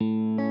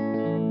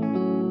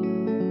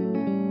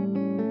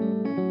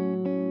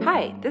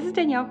Hi, this is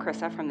Danielle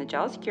Chrissa from the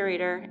Jealous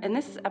Curator, and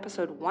this is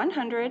episode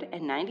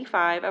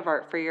 195 of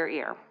Art for Your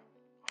Ear.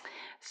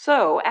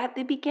 So, at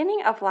the beginning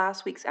of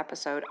last week's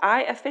episode,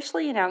 I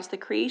officially announced the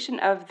creation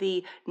of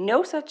the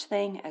No Such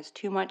Thing as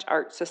Too Much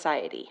Art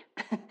Society,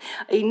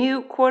 a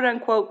new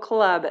quote-unquote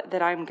club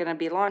that I'm going to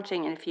be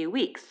launching in a few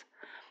weeks.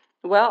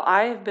 Well,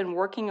 I have been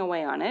working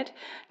away on it,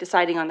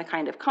 deciding on the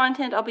kind of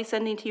content I'll be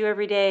sending to you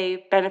every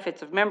day,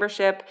 benefits of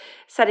membership,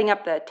 setting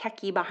up the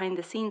techie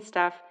behind-the-scenes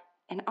stuff,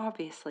 and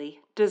obviously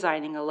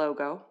designing a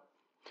logo.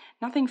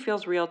 Nothing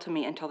feels real to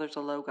me until there's a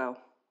logo.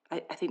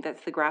 I think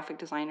that's the graphic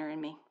designer in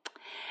me.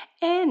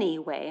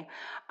 Anyway,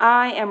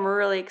 I am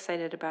really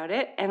excited about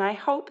it, and I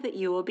hope that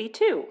you will be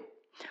too.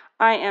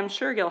 I am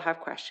sure you'll have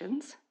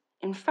questions.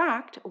 In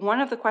fact,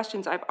 one of the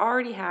questions I've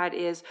already had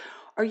is,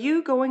 are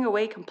you going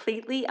away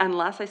completely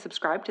unless I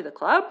subscribe to the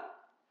club?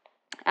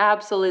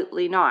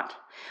 Absolutely not.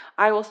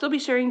 I will still be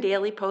sharing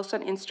daily posts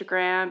on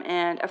Instagram,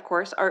 and of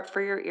course, Art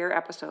for Your Ear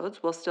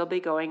episodes will still be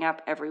going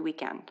up every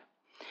weekend.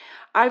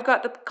 I've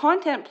got the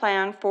content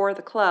plan for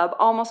the club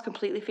almost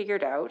completely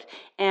figured out,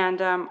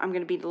 and I'm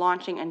going to be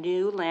launching a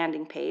new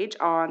landing page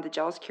on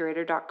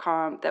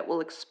thejealouscurator.com that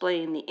will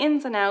explain the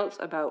ins and outs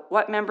about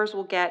what members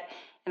will get,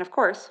 and of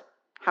course,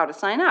 how to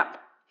sign up.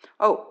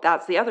 Oh,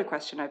 that's the other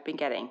question I've been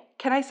getting.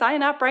 Can I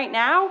sign up right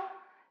now?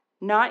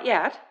 Not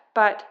yet,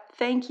 but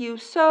thank you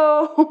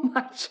so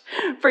much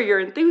for your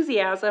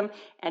enthusiasm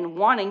and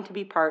wanting to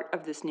be part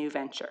of this new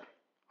venture.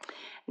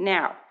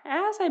 Now,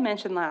 as I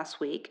mentioned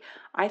last week,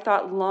 I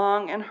thought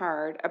long and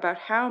hard about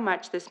how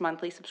much this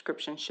monthly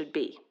subscription should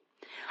be.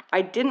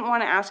 I didn't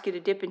want to ask you to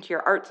dip into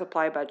your art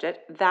supply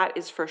budget, that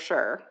is for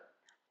sure.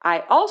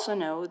 I also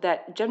know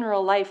that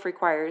general life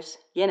requires,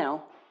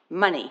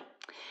 money.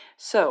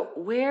 So,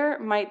 where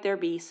might there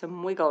be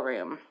some wiggle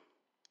room?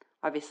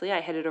 Obviously, I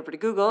headed over to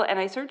Google and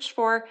I searched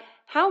for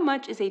how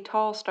much is a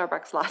tall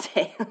Starbucks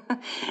latte?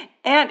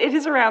 And it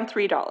is around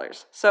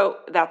 $3. So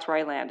that's where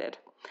I landed.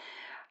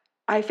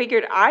 I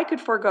figured I could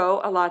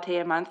forego a latte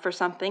a month for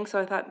something, so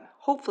I thought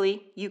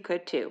hopefully you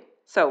could too.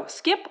 So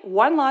skip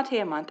one latte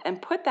a month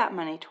and put that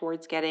money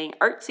towards getting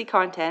artsy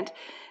content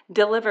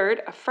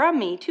delivered from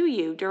me to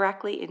you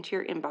directly into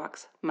your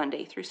inbox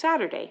Monday through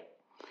Saturday.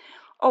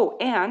 Oh,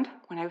 and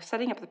when I was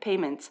setting up the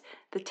payments,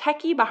 the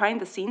techie behind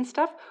the scenes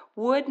stuff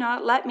would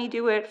not let me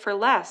do it for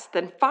less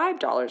than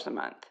 $5 a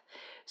month.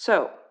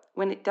 So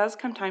when it does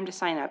come time to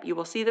sign up, you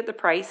will see that the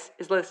price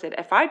is listed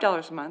at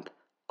 $5 a month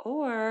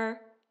or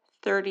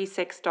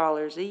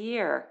 $36 a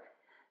year.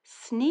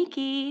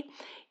 Sneaky.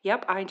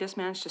 Yep, I just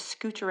managed to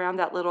scooch around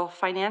that little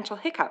financial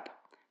hiccup.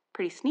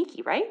 Pretty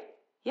sneaky, right?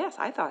 Yes,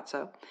 I thought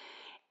so.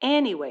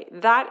 Anyway,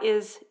 that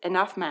is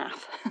enough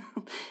math.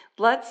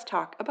 Let's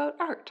talk about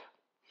art.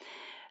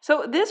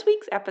 So this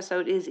week's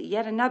episode is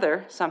yet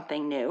another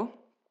something new.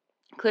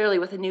 Clearly,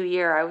 with a new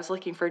year, I was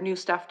looking for new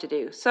stuff to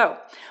do. So,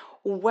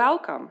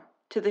 welcome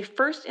to the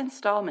first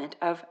installment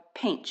of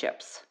Paint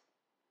Chips.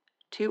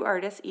 Two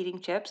artists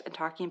eating chips and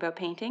talking about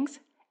paintings?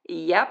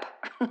 Yep.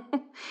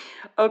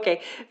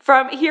 Okay,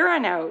 from here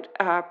on out,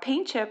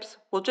 Paint Chips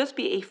will just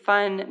be a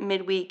fun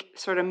midweek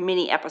sort of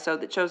mini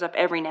episode that shows up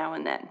every now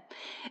and then.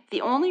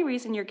 The only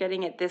reason you're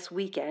getting it this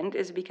weekend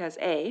is because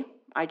A,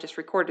 I just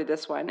recorded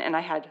this one and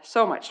I had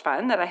so much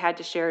fun that I had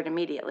to share it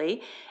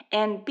immediately,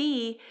 and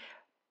B,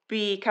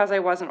 because I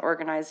wasn't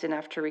organized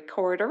enough to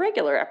record a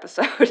regular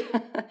episode.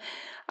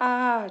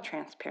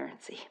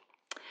 Transparency.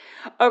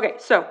 Okay,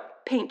 so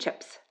Paint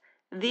Chips.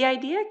 The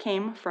idea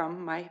came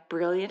from my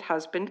brilliant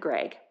husband,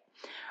 Greg.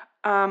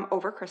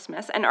 Over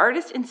Christmas, an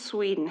artist in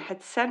Sweden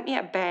had sent me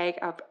a bag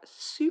of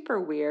super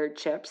weird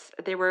chips.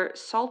 They were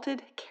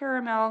salted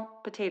caramel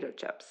potato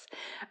chips.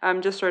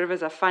 Just sort of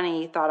as a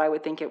funny thought, I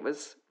would think it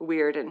was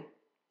weird and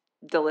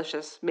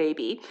delicious,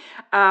 maybe.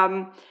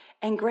 And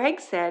Greg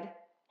said,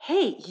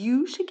 hey,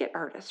 you should get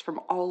artists from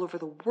all over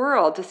the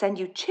world to send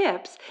you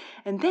chips,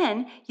 and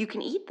then you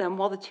can eat them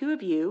while the two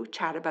of you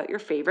chat about your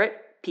favorite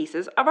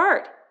pieces of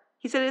art.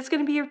 He said it's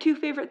going to be your two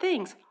favorite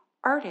things,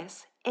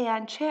 artists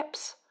and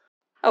chips.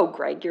 Oh,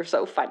 Greg, you're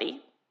so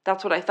funny.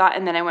 That's what I thought,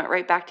 and then I went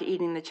right back to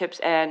eating the chips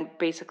and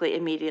basically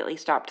immediately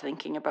stopped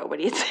thinking about what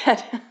he had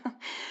said.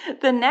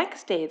 The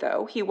next day,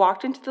 though, he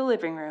walked into the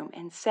living room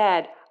and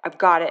said, I've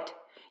got it.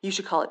 You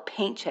should call it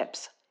Paint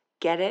Chips.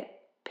 Get it?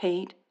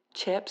 Paint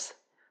Chips?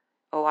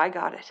 Oh, I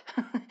got it.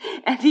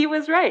 And he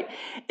was right.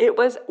 It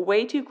was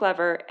way too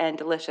clever and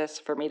delicious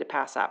for me to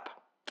pass up.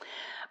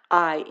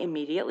 I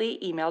immediately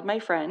emailed my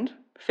friend,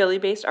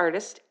 Philly-based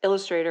artist,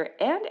 illustrator,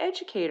 and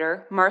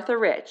educator, Martha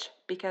Rich,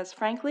 because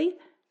frankly,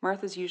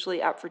 Martha's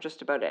usually up for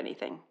just about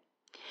anything.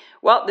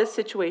 Well, this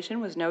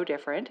situation was no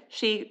different.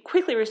 She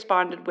quickly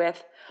responded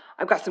with,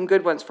 I've got some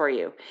good ones for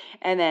you.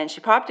 And then she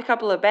popped a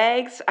couple of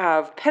bags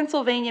of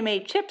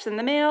Pennsylvania-made chips in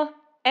the mail,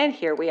 and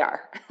here we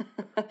are.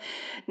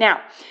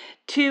 Now,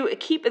 to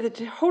keep the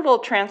total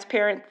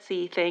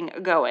transparency thing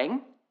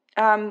going,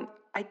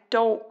 I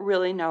don't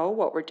really know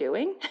what we're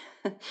doing.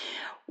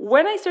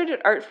 When I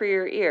started Art for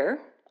Your Ear,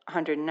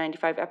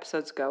 195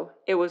 episodes ago,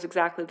 it was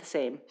exactly the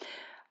same.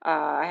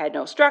 I had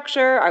no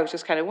structure. I was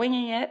just kind of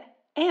winging it.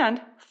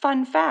 And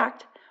fun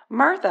fact,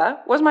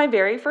 Martha was my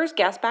very first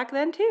guest back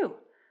then too.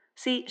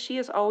 See, she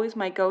is always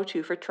my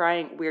go-to for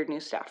trying weird new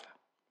stuff.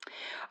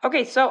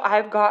 Okay, so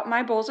I've got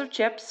my bowls of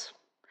chips.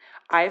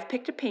 I've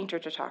picked a painter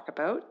to talk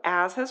about,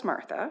 as has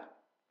Martha.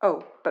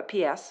 Oh, but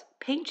P.S.,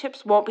 paint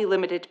chips won't be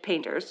limited to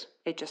painters.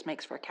 It just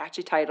makes for a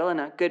catchy title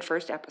and a good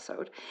first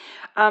episode.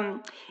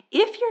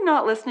 If you're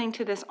not listening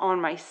to this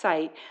on my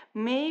site,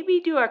 maybe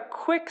do a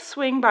quick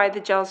swing by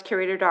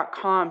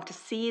thegelscurator.com to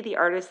see the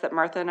artists that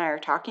Martha and I are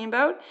talking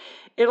about.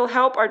 It'll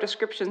help our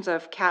descriptions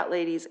of cat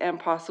ladies and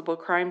possible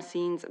crime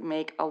scenes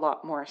make a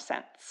lot more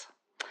sense.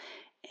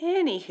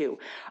 Anywho,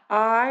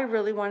 I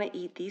really want to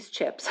eat these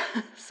chips.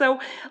 So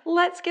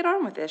let's get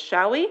on with this,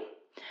 shall we?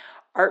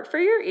 Art for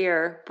Your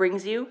Ear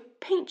brings you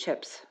Paint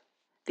Chips,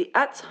 the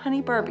Utz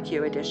Honey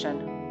Barbecue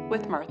edition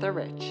with Martha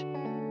Rich.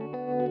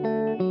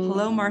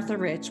 Hello, Martha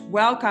Rich.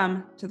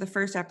 Welcome to the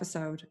first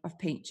episode of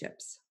Paint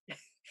Chips.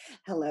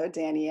 Hello,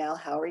 Danielle.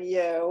 How are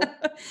you?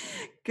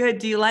 Good.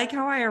 Do you like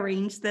how I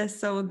arranged this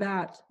so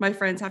that my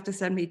friends have to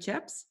send me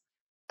chips?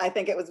 I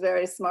think it was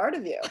very smart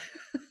of you.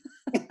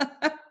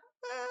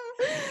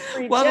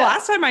 Well, the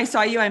last time I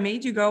saw you, I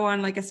made you go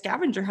on like a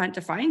scavenger hunt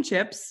to find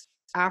chips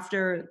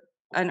after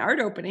an art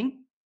opening.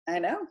 I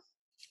know.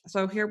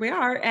 So here we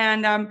are.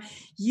 And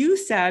you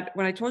said,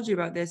 when I told you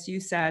about this,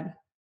 you said,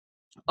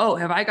 oh,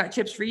 have I got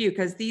chips for you?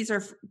 Because these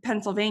are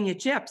Pennsylvania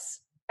chips.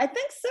 I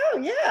think so,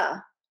 yeah.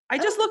 I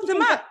just looked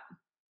them up.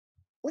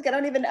 Look,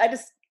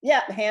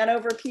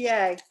 Hanover,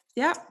 PA.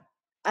 Yeah.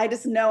 I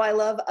just know I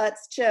love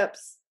Utz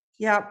chips.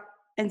 Yeah.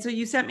 And so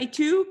you sent me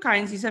two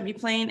kinds. You sent me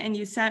plain and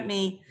you sent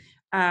me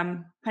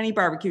honey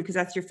barbecue because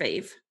that's your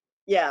fave.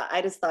 Yeah,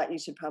 I just thought you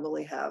should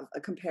probably have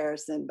a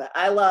comparison. But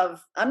I'm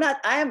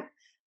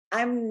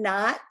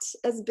not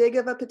as big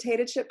of a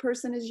potato chip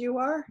person as you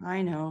are.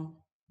 I know.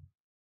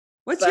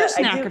 What's your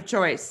snack of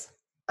choice?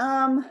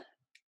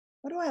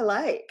 What do I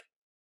like?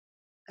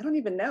 I don't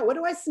even know. What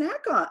do I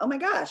snack on? Oh my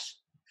gosh.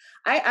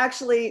 I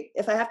actually,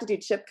 if I have to do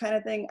chip kind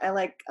of thing, I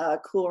like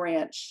Cool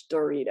Ranch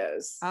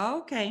Doritos. Oh,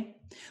 okay.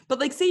 But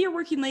like, say you're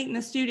working late in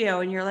the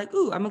studio and you're like,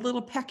 ooh, I'm a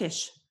little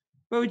peckish.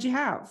 What would you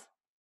have?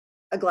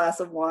 A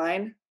glass of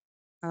wine.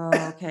 Oh,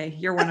 okay.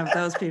 You're one of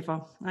those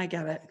people. I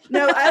get it.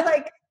 No,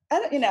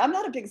 I'm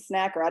not a big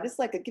snacker. I just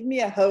like give me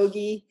a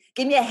hoagie,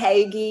 give me a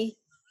hoagie,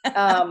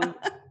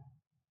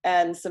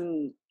 and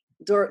some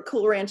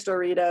Cool Ranch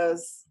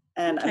Doritos,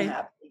 and okay. I'm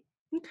happy.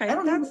 Okay. I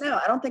don't even know.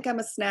 I don't think I'm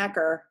a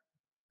snacker.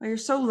 Oh, you're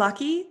so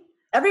lucky.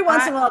 Every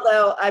once in a while,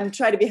 though, I'm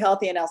trying to be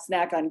healthy and I'll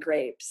snack on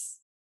grapes.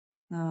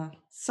 Oh,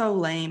 so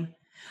lame.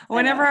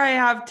 Whenever I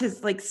have to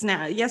like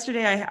snack,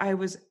 yesterday I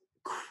was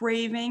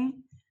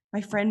craving.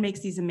 My friend makes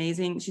these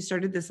amazing. She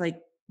started this like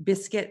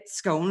biscuit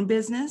scone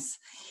business.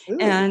 Ooh.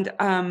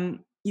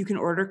 And you can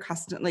order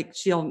custom, like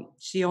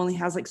she only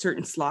has like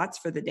certain slots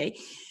for the day.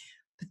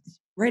 But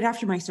right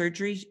after my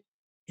surgery,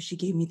 she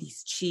gave me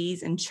these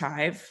cheese and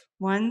chive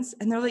ones,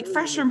 and they're like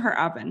fresh from her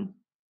oven.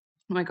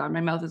 Oh my God,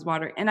 my mouth is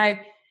watering. And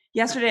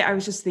yesterday I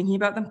was just thinking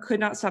about them, could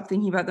not stop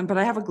thinking about them, but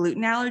I have a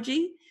gluten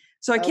allergy,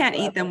 so I can't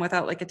eat them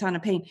without like a ton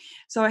of pain.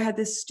 So I had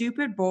this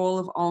stupid bowl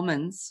of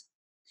almonds,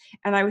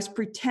 and I was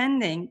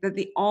pretending that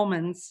the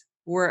almonds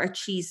were a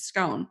cheese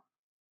scone.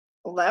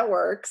 Well, that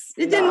works.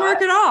 It didn't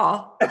work at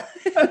all.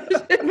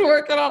 It didn't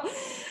work at all.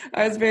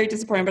 I was very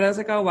disappointed, but I was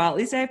like, oh, well, at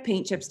least I have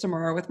paint chips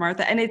tomorrow with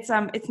Martha. And it's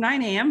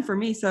 9 a.m. for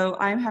me, so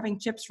I'm having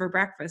chips for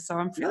breakfast. So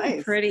I'm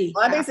feeling pretty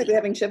Well, I'm basically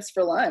having chips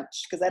for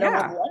lunch because I don't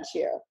have lunch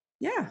here.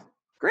 Yeah.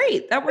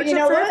 Great. That works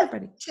out for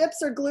everybody.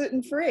 Chips are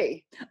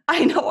gluten-free.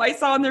 I know. I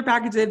saw on their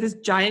package they have this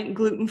giant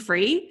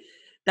gluten-free.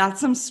 That's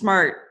some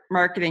smart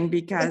marketing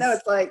because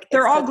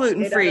they're all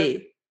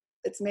gluten-free.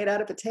 It's made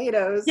out of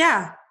potatoes.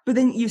 Yeah. But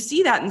then you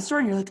see that in the store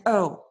and you're like,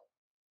 oh,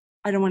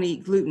 I don't want to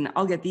eat gluten.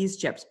 I'll get these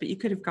chips. But you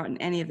could have gotten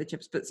any of the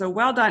chips. But so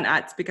well done,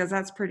 Utz, because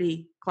that's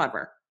pretty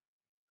clever.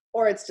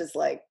 Or it's just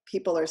like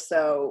people are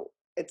so,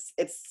 it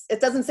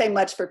doesn't say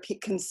much for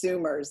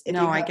consumers. If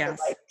I guess.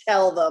 To,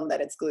 tell them that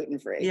it's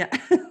gluten-free. Yeah.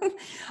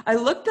 I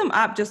looked them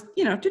up just,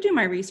 to do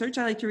my research.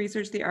 I like to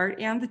research the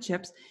art and the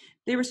chips.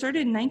 They were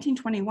started in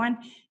 1921.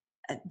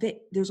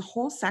 There's a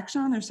whole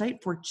section on their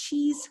site for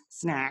cheese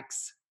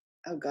snacks.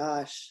 Oh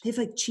gosh. They have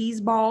like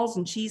cheese balls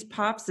and cheese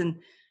puffs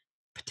and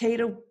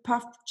potato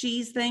puff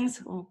cheese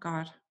things. Oh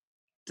God.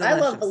 Delicious. I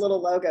love the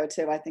little logo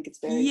too. I think it's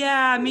very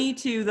cute. Me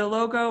too. The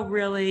logo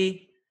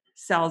really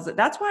sells it.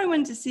 That's why I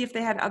wanted to see if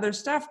they had other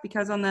stuff,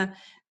 because on the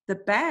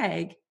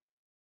bag,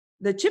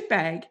 the chip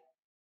bag,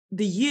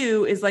 the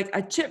U is like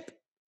a chip.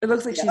 It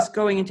looks like she's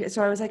going into it.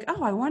 So I was like,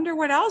 oh, I wonder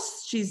what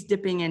else she's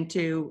dipping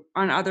into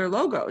on other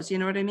logos. You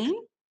know what I mean?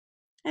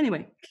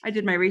 Anyway, I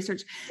did my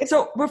research.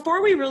 So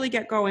before we really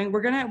get going,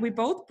 we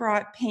both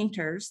brought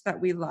painters that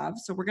we love.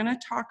 So we're going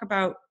to talk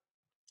about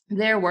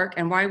their work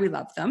and why we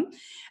love them.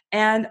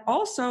 And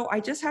also, I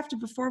just have to,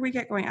 before we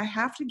get going, I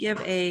have to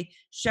give a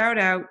shout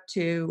out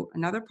to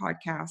another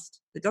podcast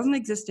that doesn't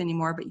exist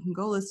anymore, but you can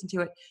go listen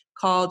to it,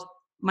 called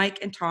Mike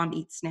and Tom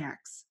Eat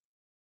Snacks.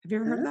 Have you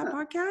ever heard of that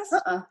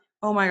podcast?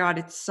 Oh my God,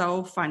 it's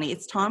so funny.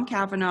 It's Tom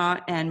Cavanaugh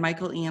and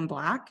Michael Ian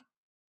Black.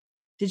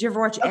 Did you ever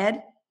watch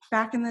Ed?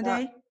 back in the Uh,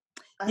 day?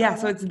 I Yeah, don't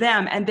so know. it's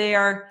them, and they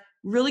are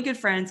really good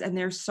friends, and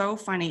they're so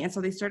funny. And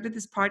so they started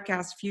this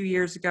podcast a few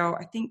years ago.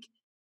 I think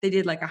they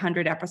did like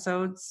 100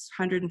 episodes,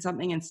 100 and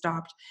something, and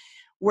stopped.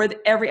 Where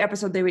every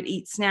episode they would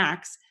eat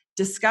snacks,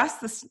 discuss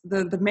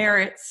the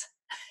merits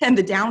and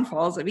the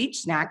downfalls of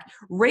each snack,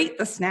 rate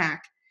the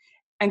snack,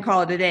 and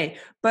call it a day.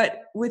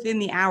 But within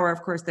the hour,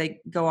 of course,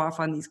 they go off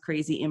on these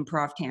crazy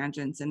improv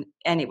tangents. And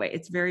anyway,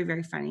 it's very,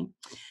 very funny.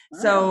 Oh,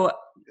 So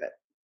good.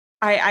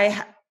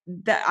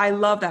 I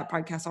love that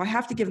podcast. So I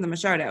have to give them a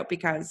shout out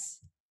because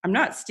I'm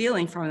not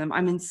stealing from them.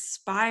 I'm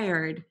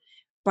inspired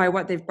by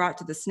what they've brought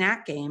to the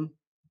snack game.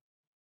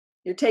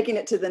 You're taking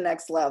it to the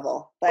next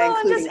level by Well,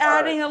 I'm just including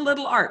art. adding a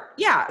little art.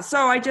 Yeah.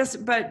 So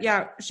but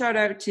yeah, shout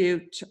out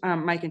to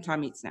Mike and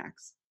Tom Eat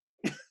Snacks.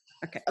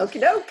 Okay. Okie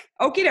doke.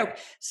 Okie doke.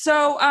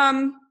 So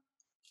I'm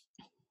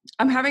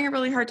having a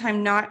really hard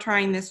time not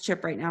trying this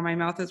chip right now. My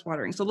mouth is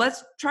watering. So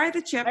let's try the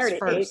I chips already ate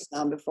first.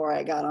 some before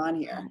I got on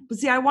here. But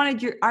see, I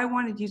wanted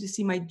you to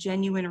see my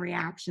genuine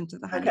reaction to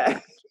the honey.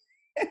 Okay.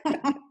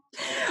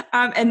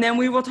 And then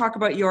we will talk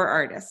about your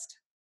artist.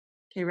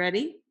 Okay,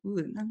 ready?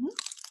 Ooh.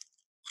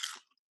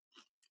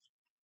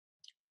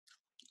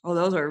 Oh,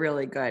 those are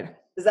really good.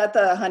 Is that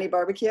the honey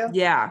barbecue?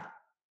 Yeah.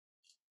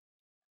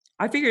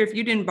 I figured if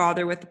you didn't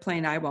bother with the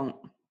plain, I won't.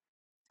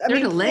 They're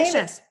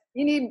delicious.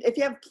 If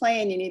you have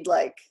plain, you need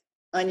like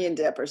onion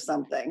dip or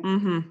something.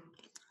 Mm-hmm.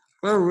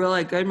 They're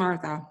really good,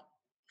 Martha.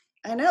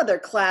 I know they're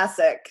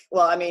classic.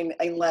 Well, I mean,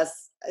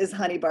 is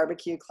honey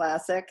barbecue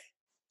classic?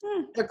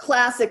 They're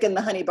classic in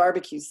the honey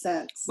barbecue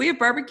sense. We have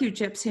barbecue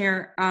chips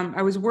here.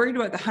 I was worried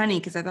about the honey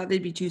because I thought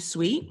they'd be too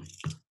sweet.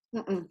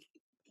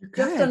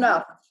 Just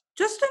enough.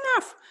 Just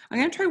enough. I'm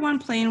going to try one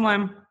plain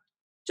one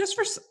just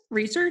for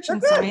research and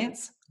good.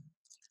 science.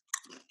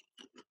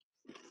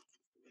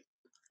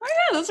 Oh,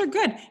 yeah, those are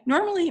good.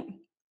 Normally,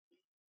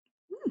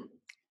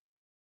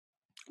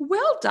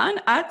 well done,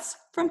 Utz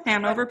from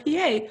Hanover,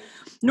 PA.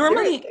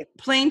 Normally, Seriously?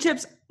 plain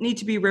chips need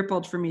to be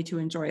rippled for me to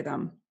enjoy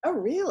them. Oh,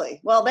 really?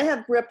 Well, they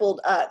have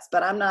rippled Utz,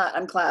 but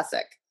I'm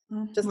classic.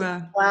 Just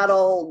a flat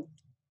old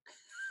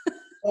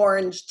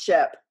orange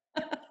chip.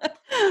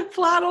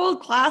 Flat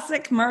old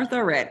classic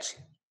Martha Rich.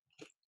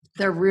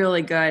 They're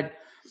really good.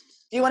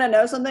 Do you want to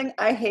know something?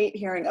 I hate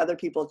hearing other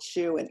people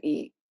chew and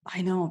eat.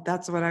 I know.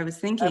 That's what I was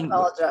thinking. I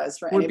apologize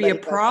for would be a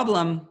anybody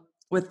problem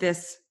with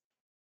this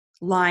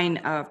line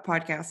of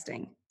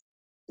podcasting.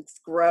 It's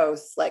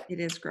gross. Like it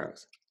is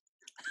gross.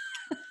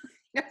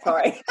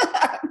 Sorry.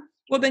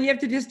 Well, then you have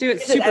to just do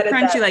it super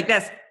crunchy like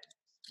this.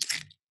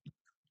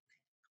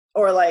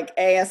 Or like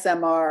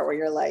ASMR where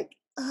you're like,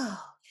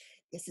 oh,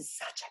 this is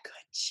such a good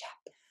chip.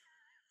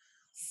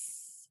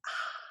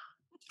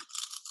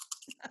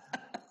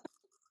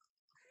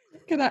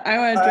 I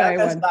want to try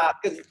one. Stop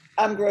because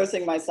I'm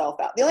grossing myself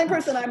out. The only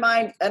person I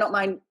don't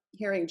mind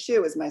hearing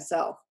chew is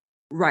myself.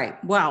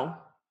 Right. Well,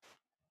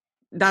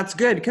 that's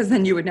good because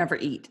then you would never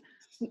eat.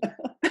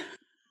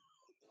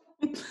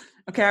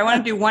 Okay, I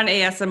want to do one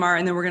ASMR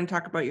and then we're going to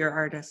talk about your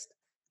artist.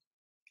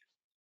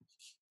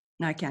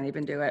 No, I can't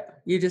even do it.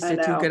 You just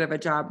did too good of a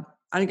job.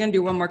 I'm going to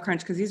do one more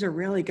crunch because these are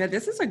really good.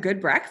 This is a good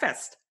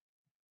breakfast.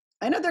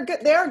 I know they're good.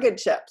 They are good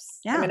chips.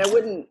 Yeah. I mean,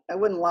 I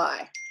wouldn't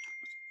lie.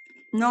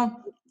 No,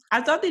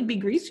 I thought they'd be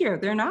greasier.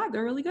 They're not.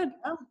 They're really good.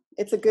 Oh,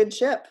 it's a good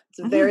chip. It's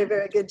a very,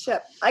 very good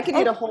chip. I could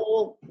eat a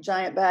whole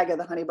giant bag of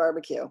the honey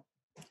barbecue.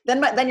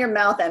 Then your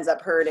mouth ends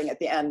up hurting at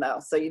the end though,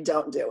 so you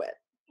don't do it.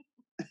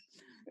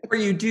 Or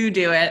you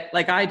do it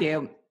like I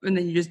do, and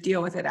then you just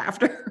deal with it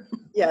after.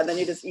 Yeah, then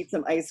you just eat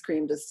some ice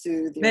cream to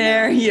soothe your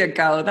There mouth. you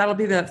go. That'll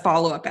be the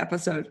follow-up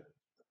episode.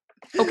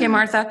 Okay,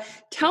 Martha,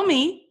 tell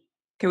me.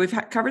 Okay, we've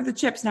covered the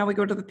chips. Now we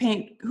go to the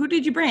paint. Who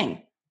did you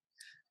bring?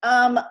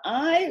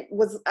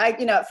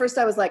 At first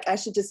I was like, I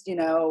should just,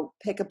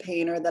 pick a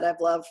painter that I've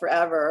loved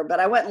forever.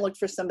 But I went and looked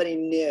for somebody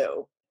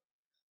new.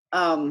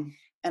 And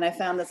I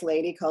found this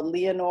lady called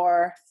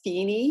Leonor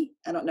Fini.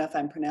 I don't know if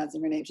I'm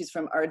pronouncing her name. She's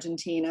from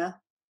Argentina.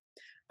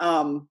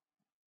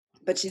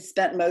 But she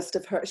spent most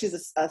of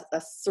she's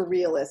a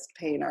surrealist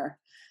painter.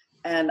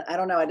 And I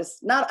don't know,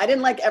 I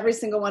didn't like every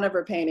single one of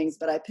her paintings,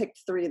 but I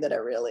picked 3 that I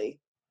really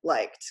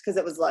liked because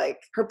it was like,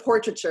 her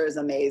portraiture is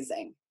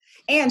amazing.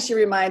 And she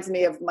reminds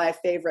me of my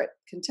favorite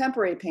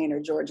contemporary painter,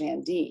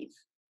 Georgianne Dean.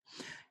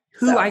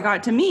 Who I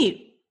got to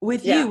meet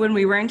with you when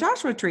we were in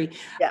Joshua Tree.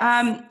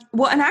 Yes.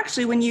 Well, and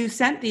actually when you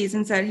sent these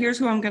and said, here's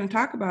who I'm going to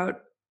talk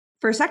about,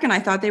 for a second, I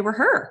thought they were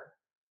her.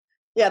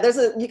 Yeah,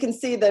 you can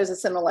see there's a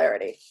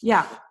similarity.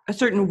 Yeah, a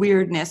certain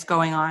weirdness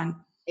going on.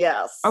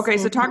 Yes. Okay,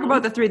 so talk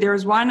about the 3. There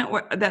was one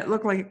that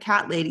looked like a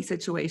cat lady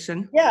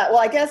situation. Yeah, well,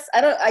 I guess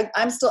now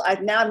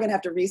I'm going to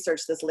have to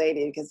research this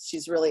lady because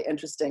she's really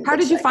interesting. How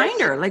did you find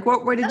her? Like,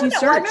 where did you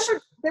search? Well, I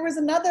remember there was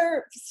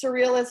another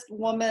surrealist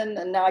woman,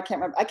 and now I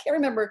can't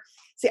remember.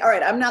 See, all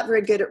right, I'm not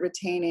very good at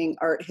retaining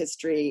art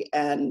history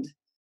and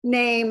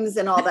names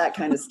and all that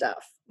kind of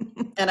stuff.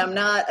 And I'm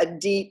not a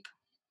deep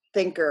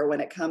thinker when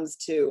it comes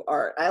to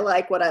art. I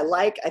like what I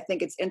like. I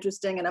think it's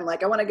interesting. And I'm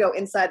like, I want to go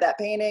inside that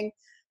painting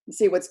and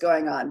see what's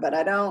going on. But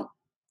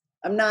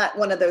I'm not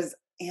one of those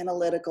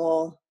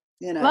analytical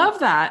you know. Love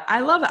that. I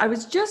love it. I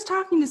was just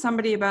talking to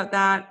somebody about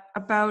that,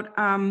 about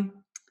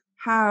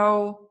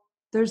how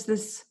there's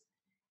this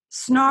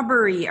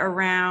snobbery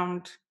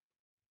around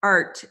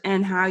art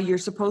and how you're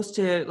supposed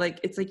to, like,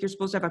 it's like you're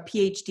supposed to have a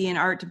PhD in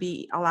art to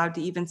be allowed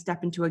to even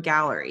step into a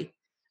gallery.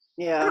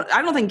 Yeah.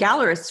 I don't think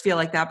gallerists feel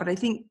like that, but I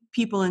think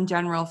people in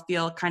general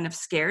feel kind of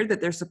scared that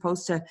they're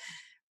supposed to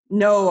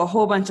know a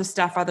whole bunch of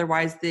stuff.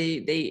 Otherwise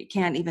they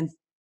can't even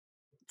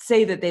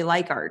say that they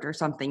like art or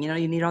something. You know,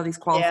 you need all these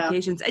Yeah.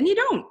 qualifications, and you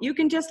don't. You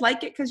can just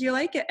like it because you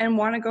like it and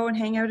want to go and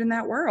hang out in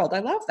that world. I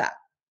love that.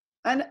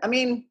 And I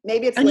mean,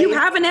 maybe it's And you lazy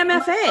have an on my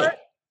MFA. part.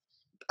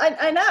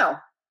 I know.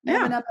 I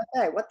have an Yeah.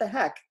 MFA. What the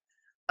heck?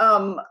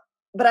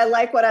 But I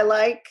like what I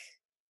like.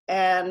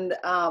 And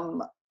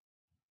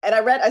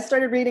I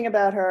started reading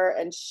about her,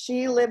 and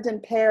she lived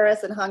in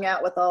Paris and hung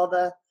out with all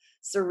the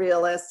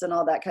surrealists and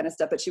all that kind of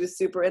stuff, but she was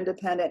super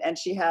independent, and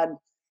she had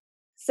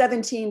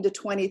 17 to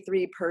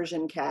 23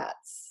 Persian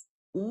cats.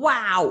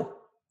 Wow.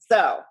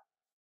 So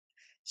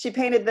she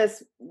painted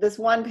this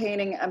one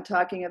painting I'm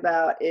talking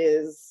about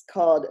is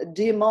called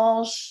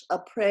Dimanche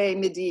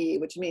après-midi,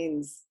 which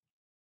means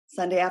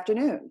Sunday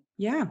afternoon.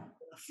 Yeah.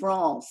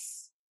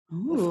 France.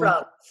 Ooh. Ooh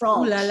la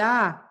French.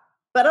 la.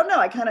 But I don't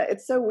know,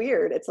 it's so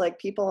weird. It's like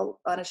people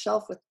on a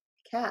shelf with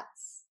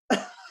cats.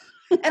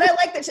 And I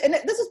like that. And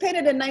this was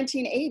painted in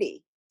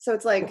 1980. So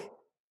it's like,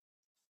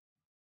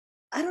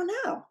 I don't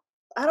know.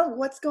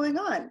 What's going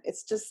on?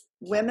 It's just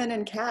women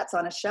and cats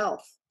on a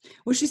shelf.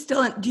 Was she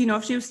still in, do you know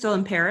if she was still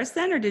in Paris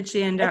then, or did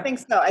she end I up? think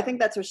so. I think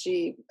that's where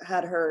she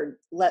had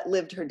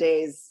lived her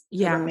days, her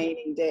Yeah.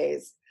 remaining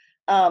days.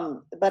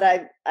 But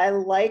I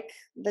like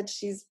that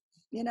she's,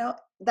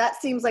 that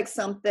seems like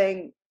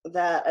something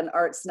that an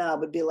art snob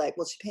would be like,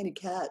 well, she painted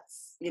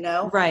cats,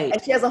 Right.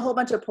 And she has a whole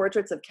bunch of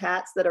portraits of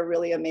cats that are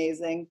really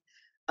amazing.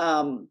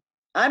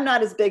 I'm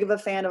not as big of a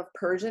fan of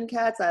Persian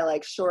cats. I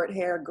like short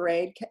hair,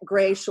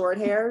 gray short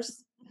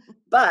hairs,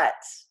 but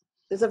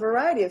there's a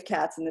variety of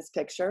cats in this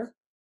picture.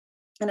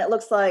 And it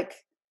looks like,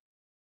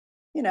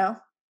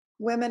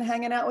 women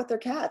hanging out with their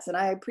cats. And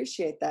I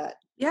appreciate that.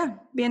 Yeah.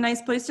 Be a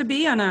nice place to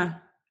be on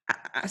a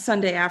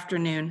Sunday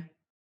afternoon.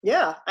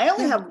 Yeah. I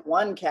only have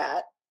one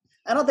cat.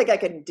 I don't think I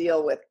could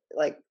deal with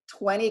like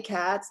 20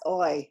 cats.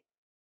 Oi.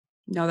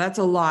 No, that's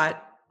a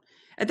lot.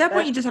 At that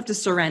point, you just have to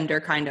surrender,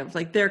 kind of.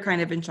 Like, they're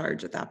kind of in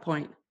charge at that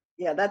point.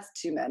 Yeah, that's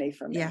too many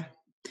for me. Yeah.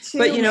 Too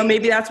But, maybe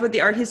many. that's what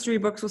the art history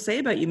books will say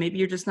about you. Maybe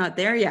you're just not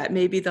there yet.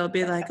 Maybe they'll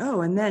be like,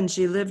 oh, and then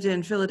she lived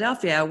in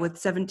Philadelphia with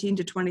 17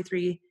 to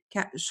 23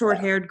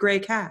 short-haired gray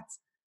cats.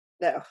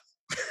 No.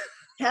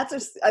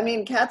 Cats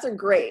are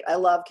great. I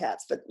love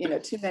cats, but,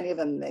 too many of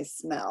them, they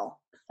smell.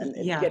 And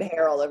you get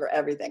hair all over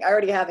everything. I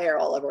already have hair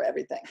all over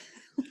everything.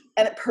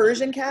 And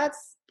Persian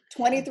cats,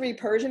 23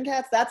 Persian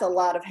cats, that's a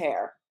lot of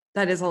hair.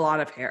 That is a lot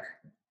of hair.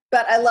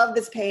 But I love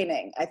this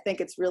painting. I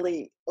think it's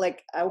really,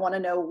 like, I want to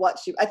know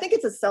I think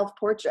it's a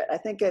self-portrait. I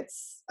think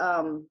it's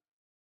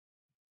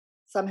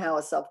somehow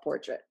a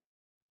self-portrait.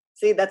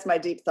 See, that's my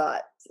deep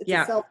thought. It's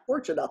a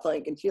self-portrait, I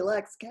think, and she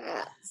likes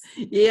cats.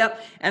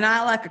 Yep. And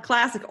I like a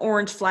classic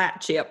orange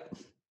flat chip.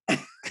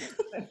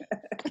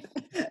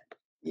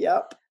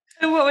 Yep.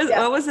 And what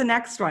was the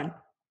next one?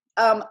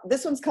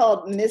 This one's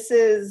called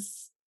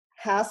Mrs.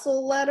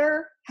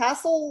 Hasselter.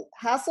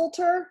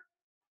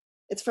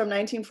 It's from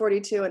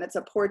 1942, and it's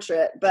a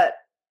portrait, but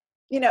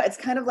it's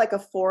kind of like a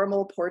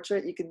formal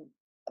portrait.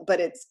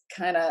 But it's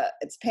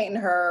painting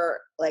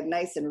her like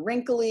nice and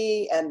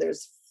wrinkly, and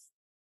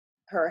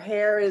her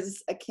hair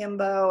is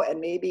akimbo and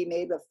maybe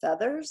made of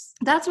feathers.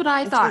 That's what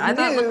I thought. I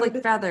thought it looked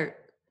like feather.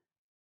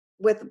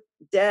 With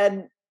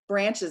dead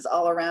branches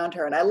all around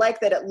her. And I like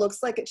that it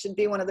looks like it should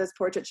be one of those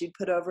portraits you'd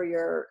put over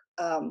your,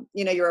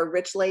 you're a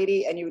rich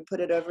lady and you would put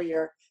it over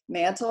your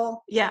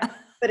mantle. Yeah.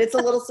 But it's a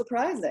little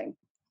surprising.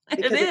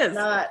 Because it is. It's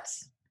not,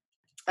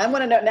 I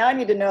want to know, now I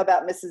need to know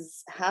about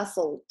Mrs.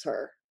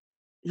 Hasselter.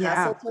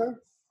 Yeah. Hasselter?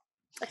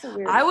 That's a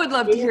weird. I would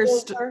love to hear,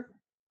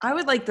 I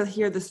would like to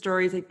hear the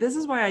stories. Like, this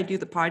is why I do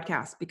the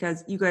podcast,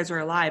 because you guys are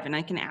alive and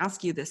I can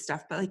ask you this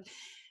stuff. But like,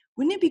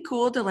 wouldn't it be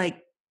cool to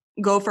like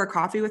go for a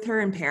coffee with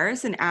her in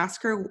Paris and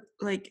ask her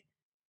like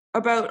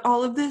about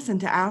all of this, and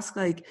to ask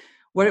like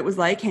what it was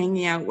like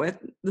hanging out with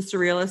the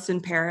surrealists in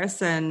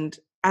Paris, and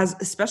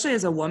especially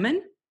as a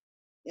woman?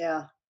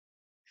 Yeah.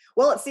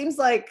 Well, it seems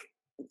like,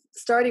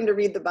 starting to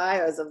read the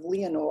bios of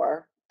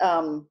Leonor,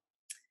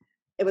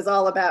 it was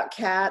all about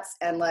cats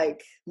and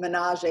like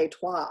menage a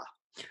trois.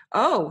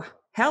 Oh,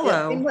 hello.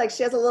 Yeah, it seems like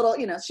she has a little,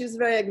 she was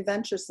very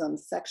adventuresome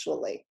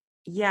sexually.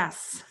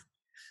 Yes.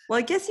 Well,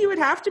 I guess you would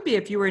have to be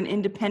if you were an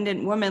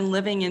independent woman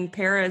living in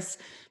Paris,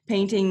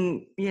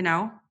 painting,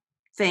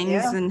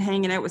 things and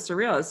hanging out with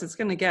surrealists. It's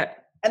going to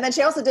get. And then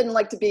she also didn't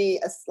like to be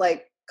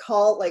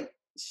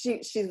she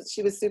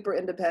was super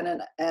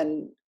independent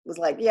and was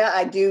like, yeah,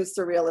 I do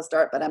surrealist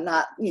art, but I'm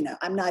not in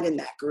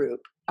that group.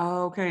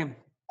 Oh, okay.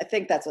 I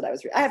think that's what I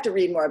was reading. I have to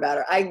read more about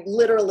her. I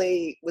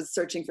literally was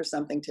searching for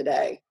something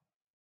today.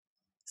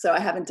 So I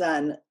haven't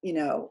done,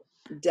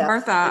 depth.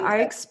 Martha, I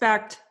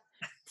expect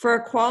for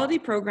a quality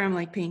program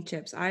like Paint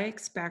Chips, I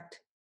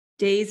expect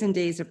days and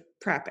days of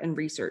prep and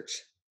research.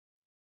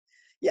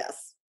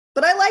 Yes.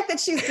 But I like that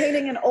she's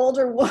painting an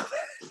older woman.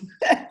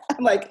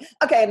 I'm like,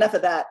 okay, enough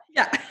of that.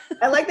 Yeah.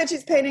 I like that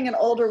she's painting an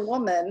older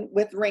woman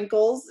with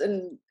wrinkles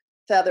and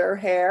feather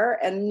hair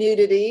and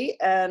nudity,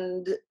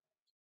 and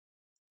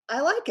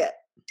I like it.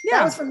 Yeah.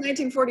 That was from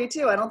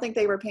 1942. I don't think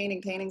they were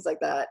painting paintings like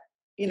that.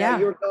 You know, Yeah.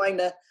 you were going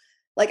to,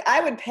 like,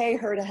 I would pay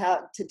her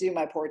to do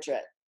my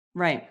portrait.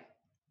 Right.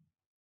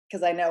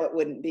 Because I know it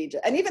wouldn't be,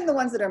 and even the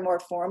ones that are more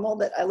formal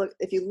that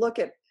if you look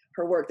at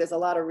her work, there's a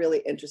lot of really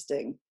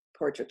interesting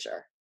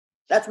portraiture.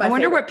 That's my I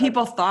wonder favorite what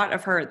people thought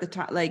of her at the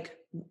time, like,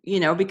 you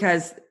know,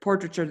 because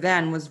portraiture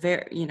then was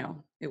very, you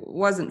know, it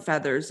wasn't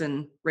feathers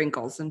and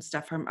wrinkles and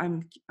stuff.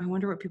 I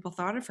wonder what people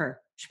thought of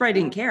her. She probably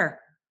didn't care.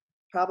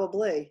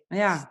 Probably.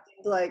 Yeah. She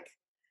seemed like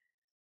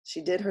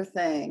she did her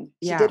thing.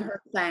 She Yeah. did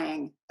her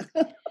thing.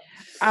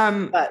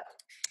 But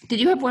did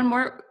you have one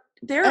more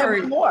there? I have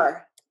one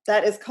more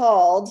that is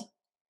called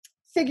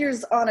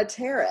Figures on a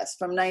Terrace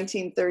from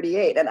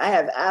 1938. And I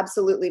have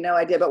absolutely no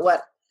idea, but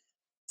what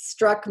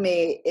struck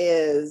me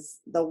is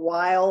the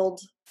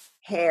wild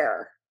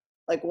hair.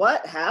 Like,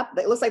 what happened?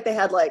 It looks like they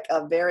had like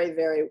a very,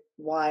 very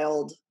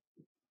wild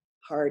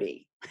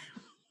party,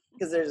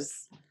 because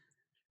there's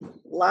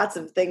lots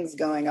of things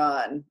going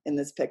on in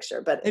this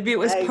picture. But maybe it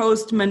was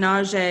post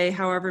menage,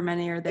 however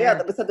many are there.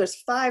 Yeah, so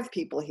there's 5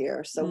 people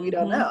here, so we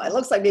don't know. It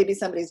looks like maybe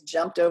somebody's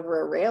jumped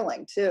over a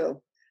railing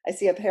too. I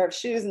see a pair of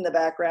shoes in the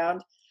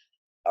background,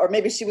 or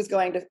maybe she was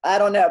going to, I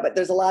don't know, but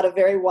there's a lot of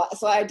very wild.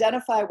 So I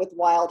identify with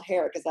wild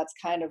hair because that's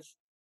kind of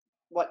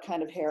what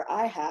kind of hair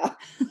I have.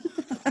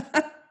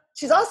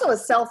 She's also a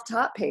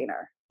self-taught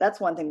painter. That's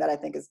one thing that I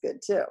think is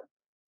good too.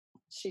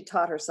 She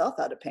taught herself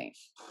how to paint.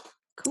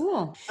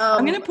 Cool.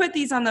 I'm going to put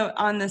these on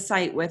the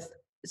site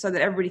so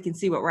that everybody can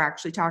see what we're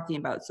actually talking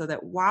about, so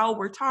that while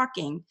we're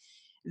talking,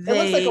 it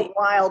looks like a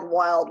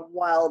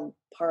wild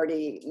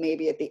party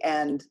maybe at the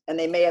end, and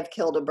they may have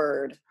killed a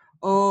bird.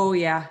 Oh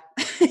yeah.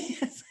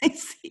 Yes, I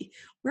see.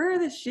 Where are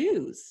the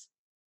shoes?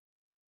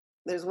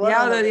 There's one.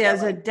 Yeah,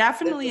 there's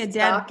definitely a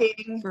dead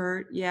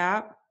bird.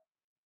 Yeah.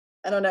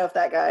 I don't know if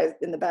that guy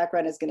in the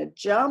background is going to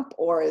jump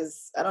or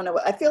I don't know.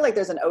 I feel like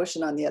there's an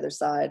ocean on the other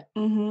side.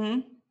 Mm-hmm.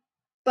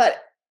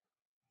 But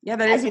yeah,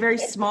 that is a very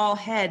small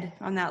head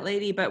on that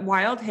lady, but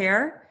wild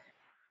hair.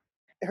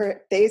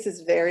 Her face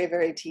is very,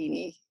 very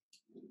teeny.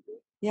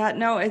 Yeah,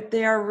 no,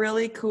 they are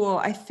really cool.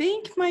 I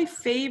think my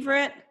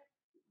favorite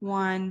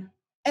one.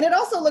 And it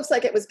also looks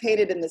like it was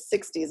painted in the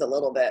 60s a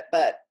little bit,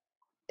 but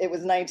it was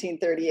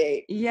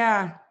 1938.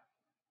 Yeah.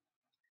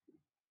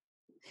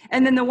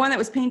 And then the one that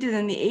was painted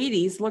in the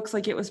 80s looks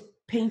like it was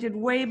painted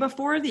way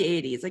before the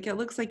 80s. Like, it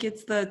looks like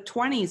it's the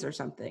 20s or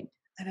something.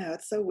 I know,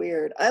 it's so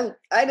weird.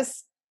 I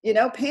just,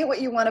 paint what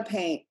you want to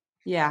paint.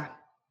 Yeah.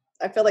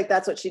 I feel like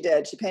that's what she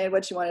did. She painted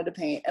what she wanted to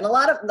paint. And a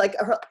lot of, like,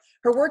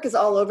 her work is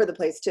all over the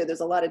place too.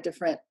 There's a lot of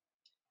different,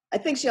 I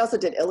think she also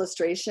did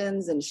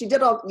illustrations, and she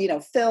did all,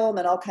 film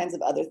and all kinds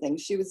of other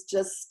things. She was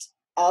just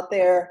out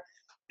there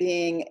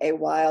being a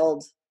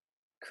wild,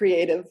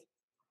 creative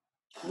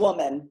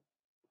woman.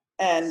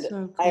 And so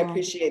cool. I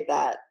appreciate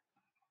that.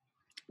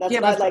 That's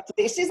what I'd like to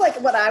be. She's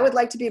like what I would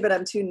like to be, but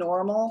I'm too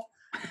normal.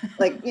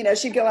 Like,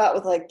 she'd go out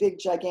with like big,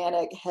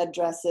 gigantic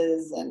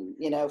headdresses and,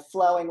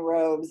 flowing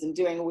robes and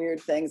doing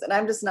weird things. And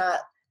I'm just not,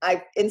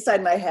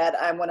 inside my head,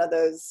 I'm one of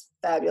those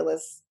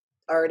fabulous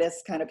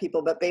artist kind of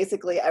people. But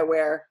basically I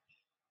wear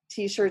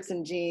t-shirts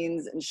and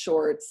jeans and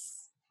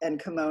shorts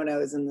and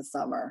kimonos in the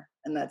summer.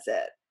 And that's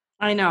it.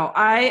 I know.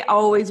 I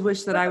always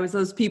wish that I was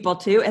those people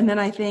too. And then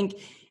I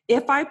think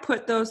if I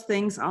put those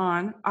things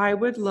on, I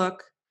would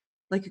look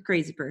like a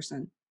crazy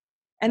person.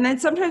 And then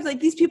sometimes like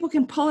these people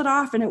can pull it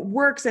off and it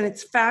works and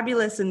it's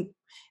fabulous. And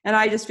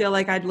I just feel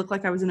like I'd look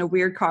like I was in a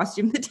weird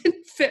costume that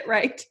didn't fit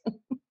right.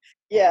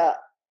 Yeah,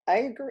 I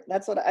agree.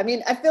 That's what I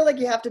mean. I feel like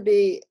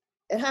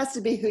it has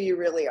to be who you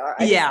really are.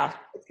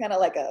 It's kind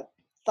of like a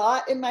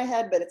thought in my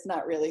head, but it's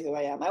not really who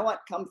I am. I want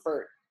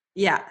comfort.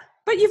 Yeah.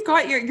 But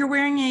you're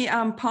wearing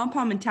a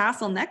pom-pom and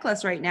tassel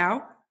necklace right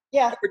now.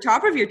 Yeah. Over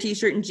top of your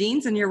t-shirt and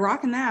jeans, and you're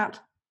rocking that.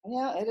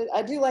 Yeah,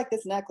 I do like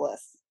this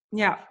necklace.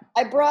 Yeah.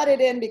 I brought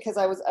it in because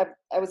I was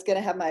going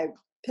to have my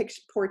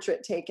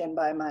portrait taken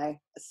by my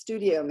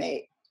studio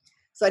mate.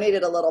 So I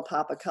needed a little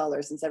pop of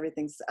color since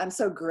I'm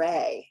so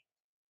gray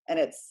and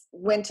it's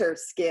winter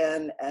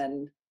skin.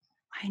 And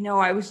I know,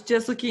 I was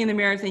just looking in the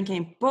mirror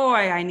thinking,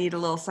 boy, I need a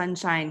little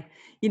sunshine,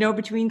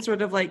 between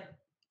sort of like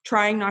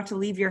trying not to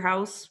leave your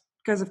house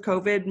because of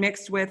COVID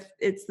mixed with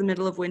it's the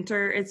middle of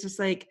winter. It's just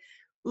like,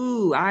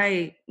 ooh,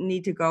 I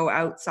need to go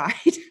outside.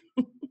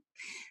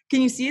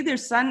 Can you see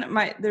there's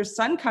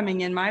sun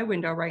coming in my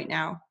window right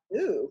now?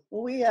 Ooh,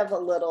 well, we have a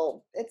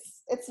little,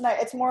 it's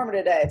nice. It's warmer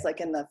today. It's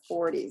like in the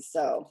 40s.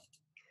 So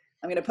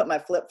I'm going to put my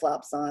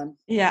flip-flops on.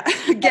 Yeah.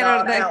 Get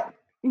out of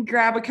there.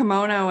 Grab a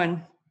kimono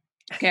and,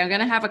 okay, I'm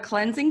going to have a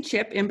cleansing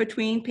chip in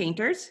between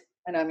painters.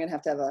 I know I'm going to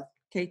have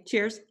okay,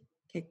 cheers.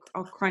 Okay,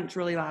 I'll crunch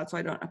really loud so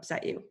I don't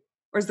upset you.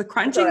 Or is the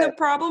crunching the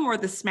problem or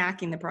the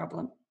smacking the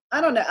problem?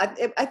 I don't know.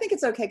 I think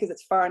it's okay because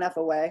it's far enough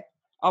away.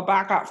 I'll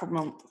back up for a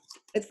moment.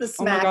 It's the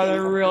smacking. Oh my God,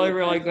 they're really,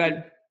 really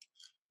good.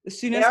 As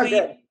soon They as are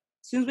good.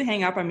 we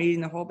hang up, I'm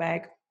eating the whole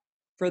bag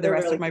for the They're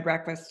rest really of my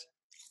breakfast.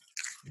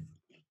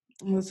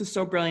 Oh, this is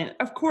so brilliant.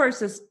 Of course,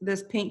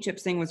 this paint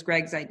chips thing was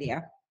Greg's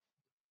idea.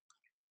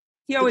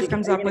 He always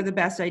comes up with the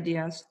best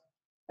ideas.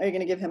 Are you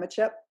going to give him a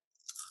chip?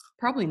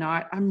 Probably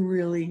not. I'm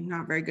really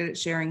not very good at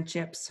sharing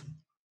chips.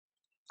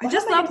 Well, I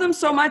just love them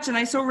so much, and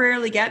I so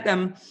rarely get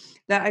them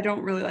that I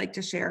don't really like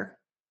to share.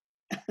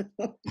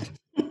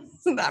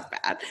 Isn't that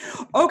bad?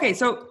 Okay,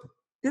 so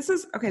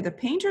the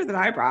painter that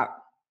I brought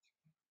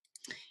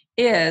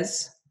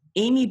is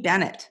Amy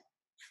Bennett.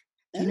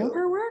 Do you know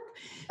her work?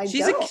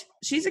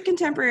 She's a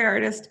contemporary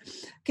artist.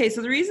 Okay,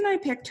 so the reason I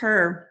picked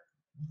her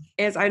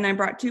is I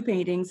brought two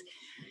paintings.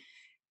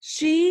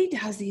 She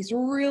does these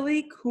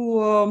really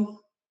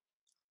cool,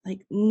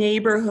 like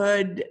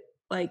neighborhood,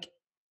 like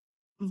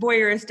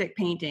voyeuristic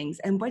paintings.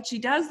 And what she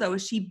does though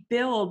is she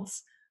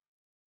builds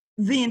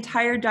the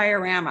entire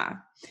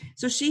diorama.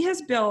 So she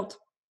has built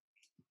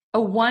a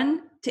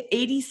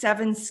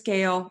 1:87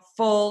 scale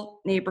full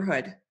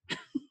neighborhood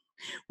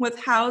with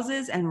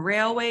houses and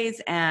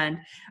railways and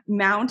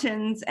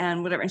mountains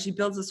and whatever. And she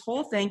builds this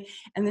whole thing.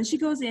 And then she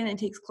goes in and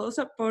takes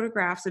close-up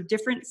photographs of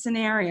different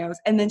scenarios.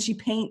 And then she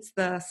paints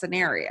the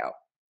scenario.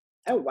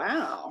 Oh,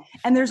 wow.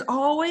 And there's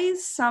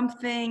always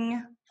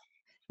something.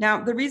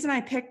 Now, the reason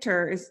I picked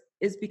her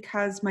is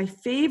because my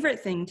favorite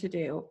thing to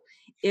do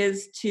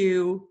is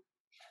to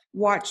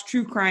watch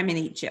true crime and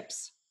eat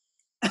chips.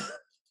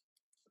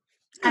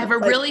 I have a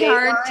really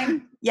hard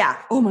time. Yeah.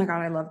 Oh my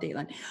God, I love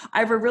Dateline. I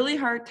have a really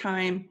hard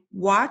time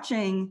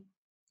watching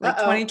like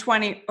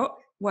 2020. Oh,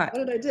 what?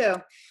 What did I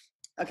do?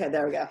 Okay,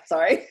 there we go.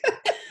 Sorry.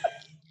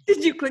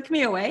 Did you click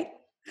me away?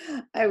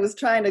 I was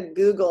trying to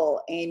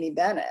Google Amy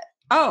Bennett.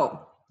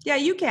 Oh, yeah,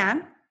 you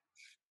can.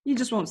 You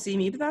just won't see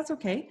me, but that's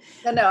okay.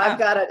 No, I've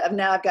got it.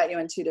 Now I've got you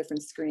on two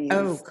different screens.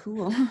 Oh,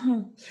 cool.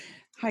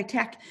 High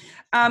tech.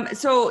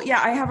 So yeah,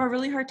 I have a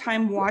really hard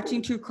time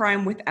watching true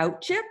crime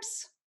without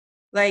chips.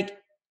 Like,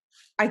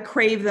 I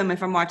crave them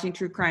if I'm watching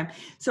true crime.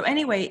 So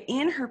anyway,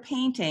 in her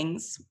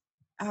paintings,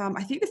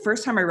 I think the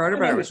first time I wrote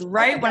about it was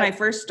right when I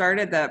first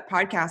started the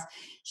podcast.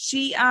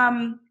 She,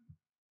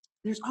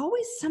 there's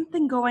always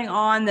something going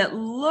on that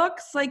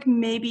looks like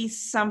maybe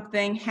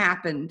something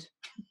happened.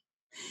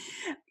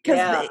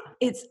 Because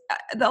it's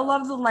a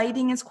lot of the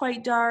lighting is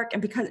quite dark,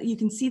 and because you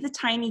can see the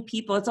tiny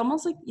people, it's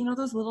almost like, you know,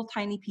 those little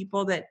tiny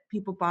people that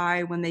people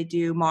buy when they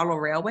do model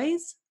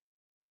railways.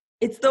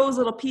 It's those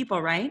little people,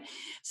 right?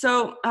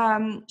 So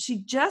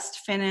she just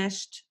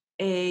finished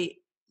a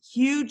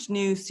huge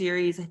new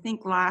series, I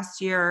think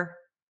last year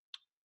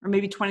or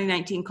maybe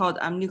 2019, called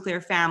Nuclear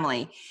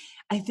Family.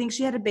 I think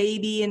she had a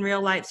baby in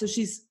real life. So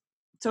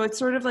it's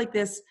sort of like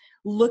this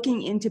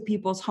looking into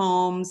people's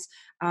homes.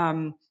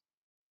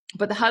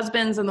 But the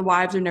husbands and the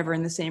wives are never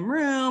in the same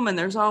room. And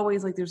there's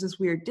always like, there's this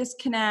weird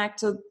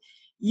disconnect. So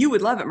you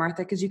would love it,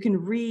 Martha, because you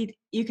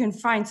can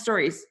find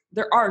stories.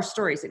 There are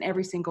stories in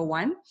every single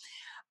one.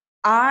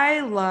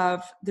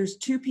 There's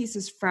two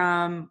pieces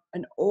from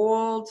an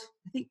old,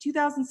 I think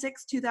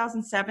 2006,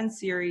 2007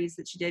 series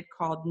that she did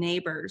called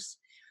Neighbors.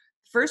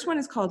 The first one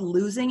is called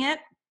Losing It.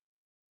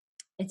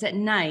 It's at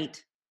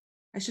night.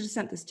 I should have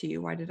sent this to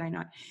you. Why did I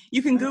not?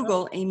 You can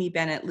Google Amy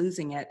Bennett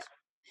Losing It.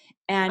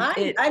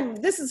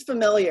 And this is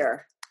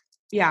familiar.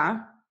 Yeah.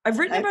 I've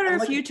written about her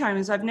a few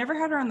times. I've never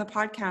had her on the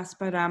podcast,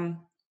 but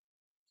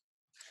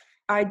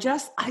I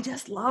just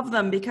love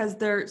them because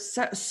they're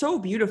so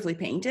beautifully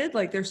painted.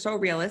 Like, they're so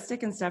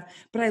realistic and stuff,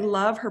 but I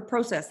love her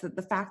process, that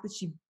the fact that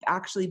she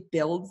actually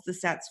builds the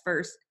sets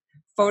first,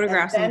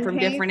 photographs them from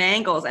different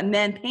angles, and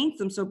then paints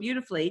them so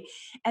beautifully.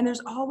 And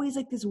there's always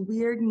like this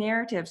weird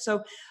narrative.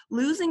 So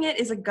Losing It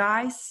is a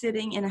guy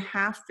sitting in a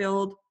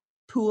half-filled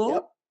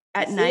pool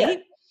at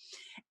night.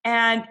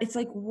 And it's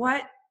like,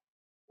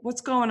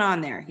 what's going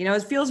on there? You know,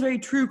 it feels very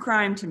true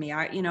crime to me.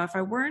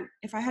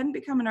 If I hadn't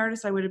become an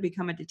artist, I would have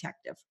become a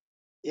detective.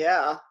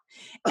 Yeah.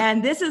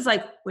 And this is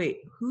like, wait,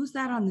 who's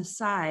that on the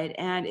side?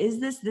 And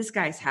is this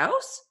guy's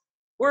house?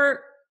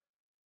 Or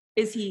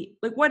is he,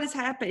 like, what has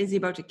happened? Is he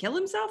about to kill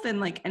himself in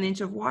like an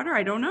inch of water?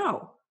 I don't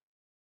know.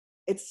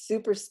 It's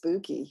super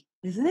spooky.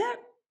 Isn't it?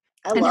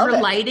 I love it.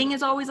 Her lighting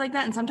is always like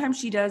that. And sometimes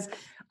she does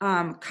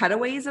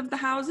cutaways of the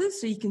houses,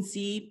 so you can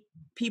see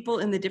people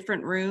in the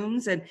different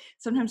rooms. And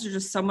sometimes there's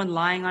just someone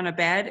lying on a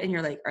bed and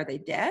you're like, are they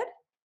dead?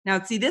 Now,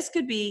 see, this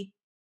could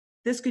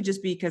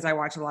just be because I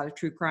watch a lot of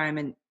true crime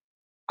and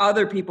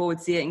other people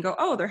would see it and go,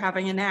 oh, they're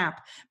having a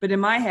nap. But in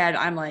my head,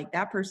 I'm like,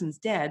 that person's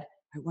dead.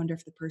 I wonder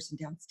if the person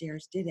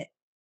downstairs did it.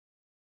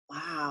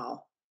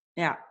 Wow.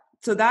 Yeah.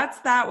 So that's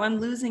that one,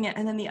 Losing It.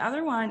 And then the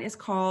other one is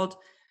called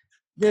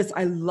this.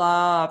 I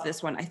love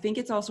this one. I think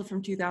it's also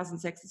from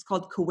 2006. It's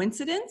called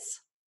Coincidence.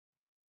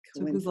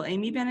 So Google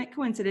Amy Bennett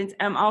Coincidence.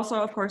 Also,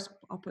 of course,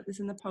 I'll put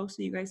this in the post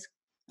so you guys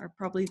are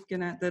probably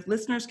the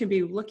listeners can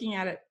be looking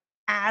at it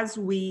as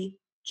we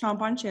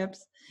chomp on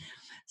chips.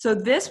 So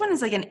this one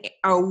is like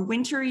a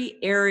wintry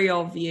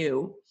aerial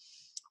view.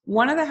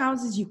 One of the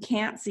houses you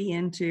can't see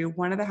into,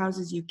 one of the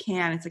houses you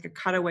can. It's like a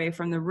cutaway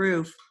from the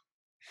roof.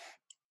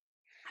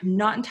 I'm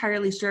not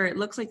entirely sure. It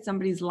looks like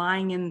somebody's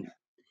lying in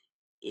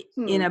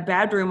in a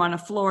bedroom on a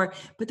floor,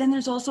 but then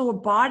there's also a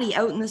body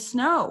out in the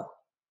snow.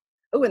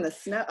 Oh, in the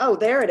snow. Oh,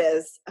 there it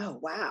is. Oh,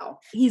 wow.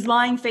 He's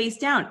lying face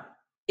down.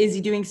 Is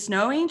he doing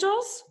snow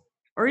angels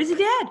or is he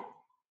dead?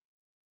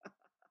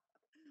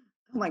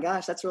 Oh my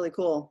gosh, that's really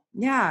cool.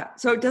 Yeah.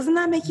 So doesn't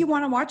that make you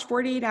want to watch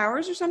 48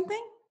 Hours or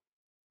something?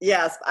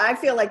 Yes, I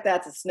feel like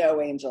that's a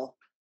snow angel.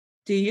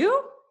 Do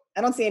you?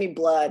 I don't see any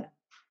blood.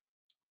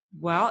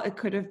 Well, it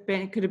could have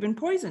been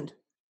poisoned.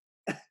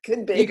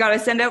 Could be. You got to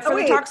send out for the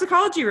wait.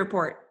 toxicology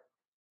report.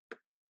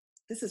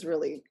 This is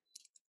really,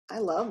 I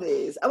love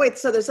these. Oh, wait,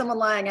 so there's someone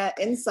lying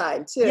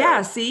inside too.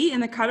 Yeah, see, in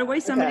the cutaway,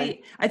 somebody,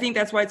 Okay. I think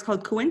that's why it's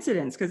called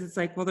coincidence, because it's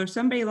like, well, there's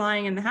somebody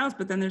lying in the house,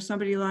 but then there's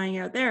somebody lying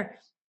out there.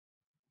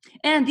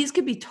 And these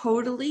could be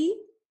totally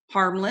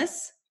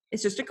harmless.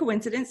 It's just a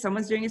coincidence.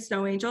 Someone's doing a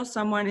snow angel.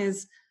 Someone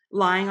is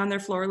lying on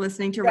their floor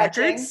listening to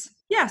records.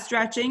 Yeah,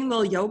 stretching, a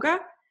little yoga.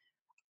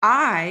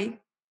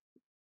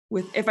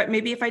 If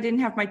I didn't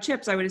have my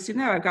chips, I would assume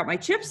that. I've got my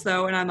chips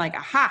though, and I'm like,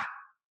 aha,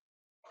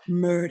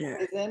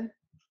 murder. Poison?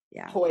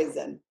 Yeah.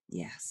 Poison.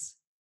 Yes.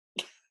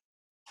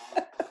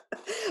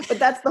 But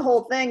that's the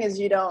whole thing is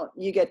you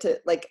get to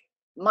like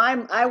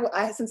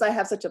since I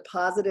have such a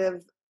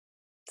positive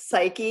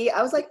psyche,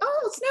 I was like,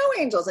 oh,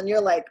 snow angels. And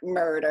you're like,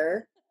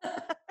 murder.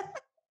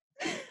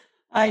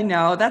 I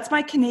know. That's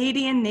my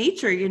Canadian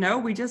nature,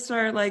 we just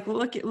are like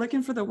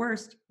looking for the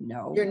worst.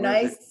 No. You're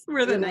nice.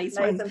 We're the nice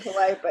ones. And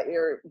polite, but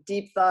your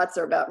deep thoughts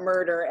are about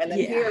murder. And then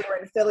here we're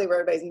in Philly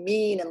where everybody's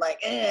mean and like,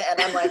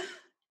 and I'm like,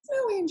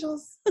 snow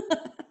angels.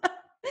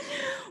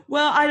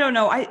 Well, I don't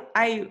know.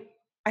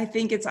 I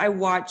think I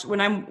watch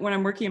when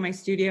I'm working in my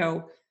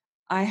studio,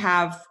 I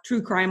have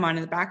true crime on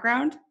in the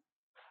background.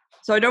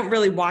 So I don't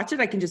really watch it.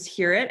 I can just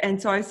hear it. And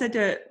so I said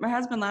to my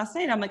husband last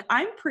night, I'm like,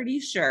 I'm pretty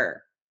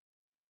sure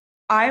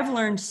I've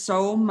learned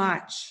so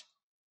much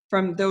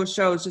from those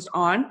shows just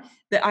on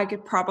that I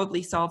could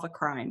probably solve a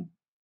crime.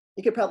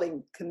 You could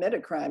probably commit a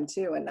crime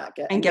too and not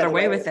get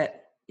away with it.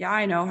 Yeah,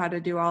 I know how to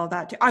do all of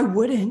that too. I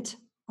wouldn't.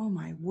 Oh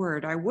my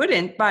word, I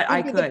wouldn't, but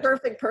I could. You'd be the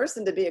perfect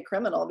person to be a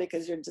criminal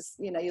because you're just,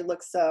 you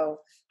look so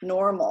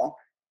normal.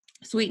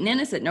 Sweet and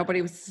innocent.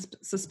 Nobody would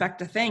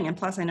suspect a thing. And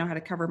plus I know how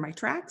to cover my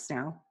tracks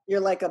now. You're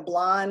like a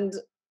blonde,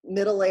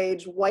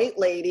 middle-aged white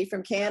lady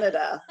from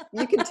Canada.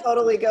 You could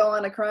totally go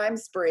on a crime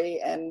spree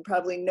and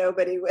probably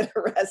nobody would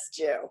arrest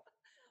you.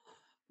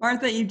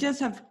 Martha, you just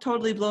have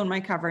totally blown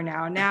my cover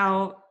now.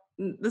 Now,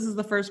 this is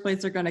the first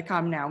place they're going to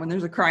come now when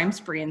there's a crime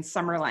spree in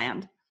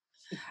Summerland.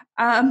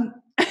 I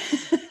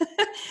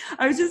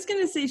was just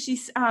going to say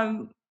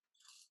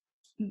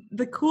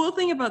the cool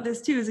thing about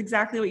this too is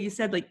exactly what you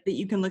said, like that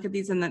you can look at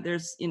these and that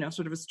there's,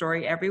 sort of a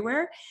story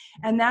everywhere.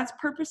 And that's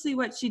purposely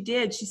what she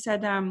did. She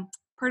said,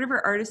 part of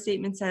her artist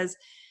statement says,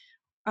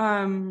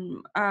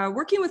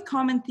 working with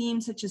common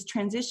themes such as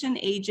transition,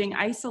 aging,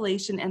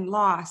 isolation, and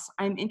loss,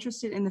 I'm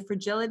interested in the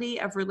fragility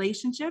of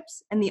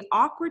relationships and the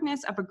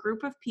awkwardness of a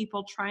group of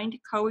people trying to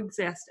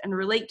coexist and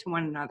relate to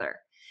one another.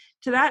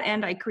 To that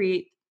end, I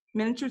create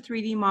miniature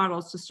 3D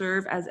models to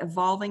serve as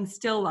evolving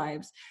still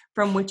lives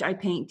from which I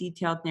paint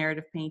detailed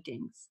narrative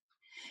paintings.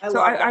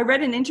 I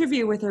read an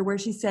interview with her where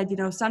she said,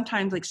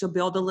 sometimes like she'll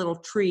build a little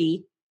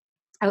tree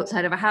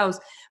outside of a house,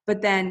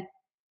 but then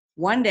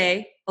one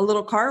day a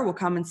little car will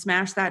come and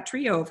smash that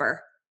tree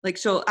over. Like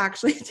she'll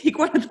actually take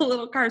one of the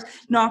little cars,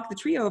 knock the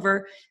tree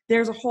over.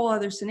 There's a whole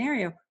other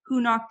scenario. Who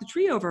knocked the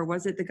tree over?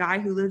 Was it the guy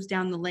who lives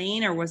down the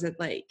lane, or was it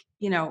like,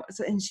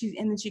 so, and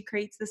then she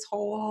creates this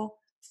whole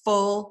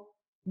full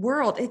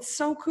world. It's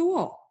so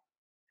cool.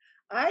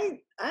 I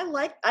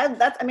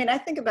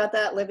think about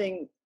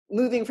that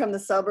moving from the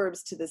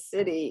suburbs to the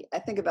city. I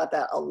think about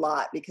that a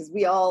lot because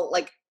we all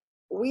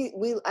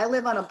I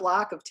live on a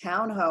block of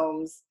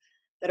townhomes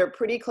that are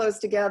pretty close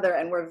together,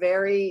 and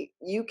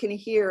you can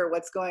hear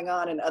what's going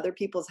on in other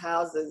people's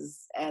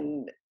houses,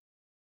 and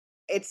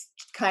it's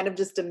kind of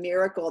just a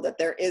miracle that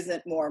there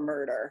isn't more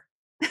murder.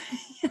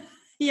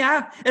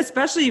 Yeah,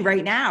 especially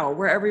right now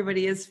where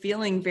everybody is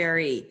feeling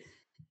very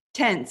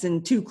tense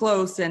and too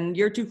close, and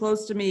you're too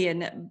close to me,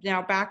 and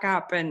now back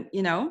up, and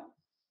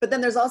But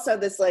then there's also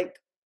this like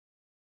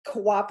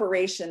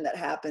cooperation that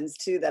happens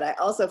too that I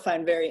also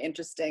find very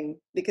interesting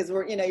because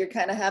you're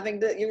kind of having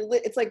to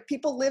it's like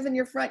people live in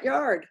your front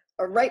yard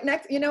or right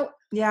next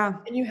yeah,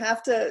 and you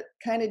have to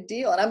kind of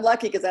deal. And I'm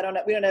lucky because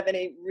we don't have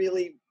any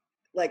really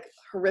like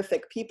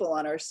horrific people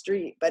on our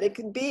street, but it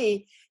could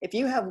be if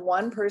you have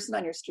one person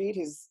on your street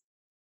who's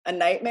a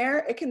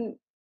nightmare,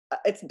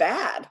 it's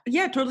bad.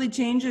 Yeah, it totally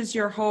changes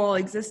your whole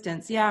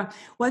existence. Yeah.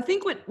 Well, I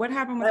think what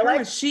happened with her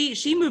was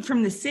she moved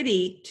from the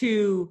city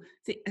to,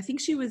 I think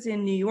she was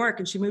in New York,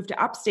 and she moved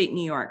to upstate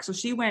New York. So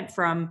she went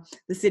from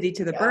the city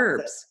to the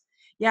burbs.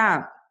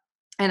 Yeah.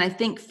 And I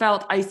think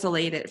felt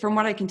isolated from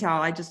what I can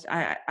tell.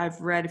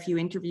 I've read a few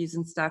interviews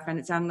and stuff, and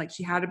it sounded like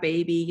she had a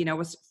baby,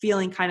 was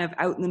feeling kind of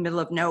out in the middle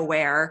of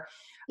nowhere.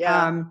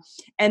 Yeah.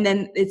 And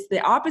then it's the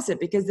opposite,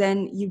 because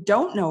then you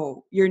don't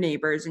know your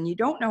neighbors and you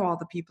don't know all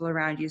the people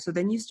around you. So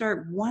then you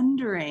start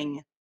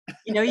wondering,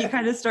 you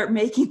kind of start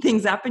making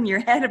things up in your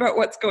head about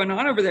what's going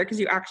on over there because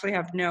you actually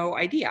have no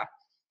idea.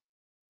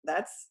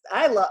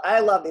 I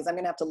love these. I'm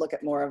gonna have to look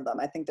at more of them.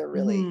 I think they're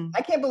really, Mm-hmm.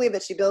 I can't believe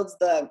that she builds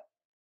the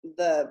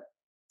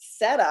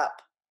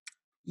setup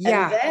and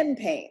Yeah. then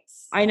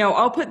paints. I know.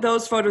 I'll put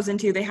those photos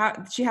into.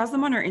 She has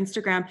them on her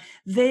Instagram.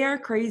 They are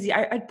crazy.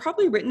 I'd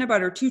probably written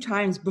about her 2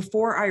 times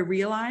before I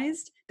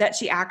realized that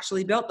she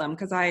actually built them,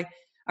 because I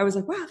was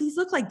like, wow, these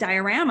look like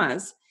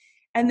dioramas.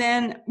 And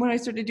then when I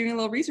started doing a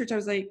little research, I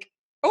was like,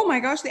 oh my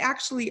gosh,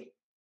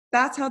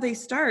 that's how they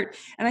start.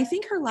 And I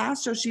think her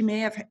last show, she may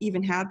have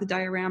even had the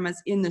dioramas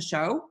in the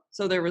show.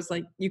 So there was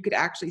like, you could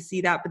actually see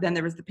that, but then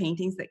there was the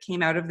paintings that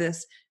came out of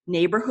this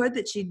neighborhood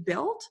that she'd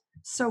built.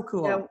 So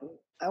cool.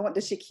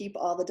 Does she keep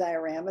all the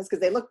dioramas? Because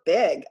they look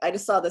big. I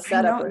just saw the I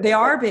setup know where they it's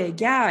like, are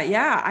big. Yeah,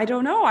 yeah. I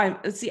don't know.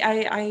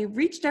 I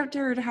reached out to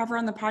her to have her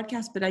on the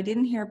podcast, but I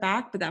didn't hear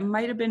back. But that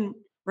might have been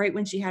right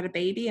when she had a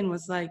baby and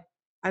was like,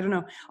 I don't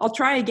know. I'll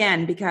try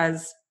again,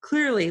 because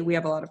clearly we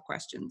have a lot of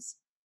questions.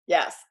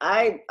 yes,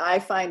 I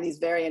find these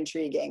very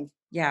intriguing.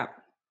 Yeah.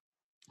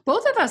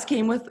 Both of us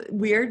came with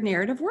weird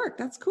narrative work.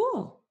 That's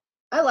cool.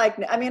 I like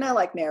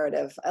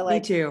narrative. Me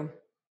too.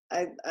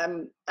 I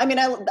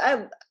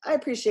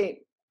appreciate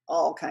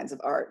all kinds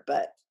of art,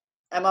 but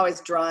I'm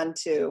always drawn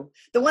to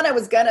the one I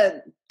was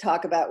gonna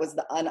talk about was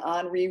the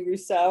Henri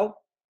Rousseau,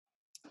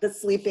 the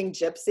Sleeping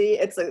Gypsy.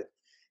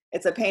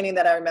 It's a painting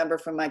that I remember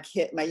from my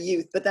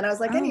youth. But then I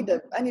was like, Oh.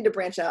 I need to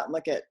branch out and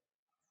look at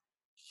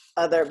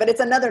but it's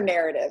another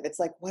narrative. It's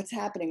like, what's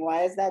happening?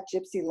 Why is that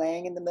gypsy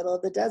laying in the middle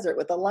of the desert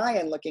with a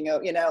lion looking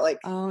out? Like,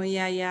 Oh,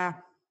 yeah, yeah.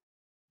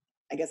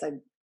 I guess it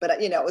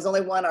was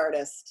only one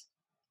artist,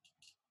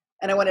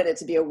 and I wanted it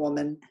to be a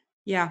woman.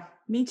 Yeah,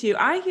 me too.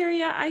 I hear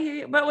you. I hear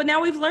you. But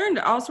now we've learned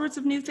all sorts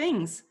of new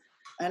things.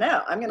 I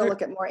know. I'm going to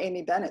look at more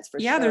Amy Bennett's for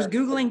sure. Yeah, there's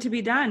Googling to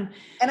be done.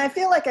 And I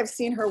feel like I've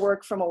seen her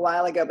work from a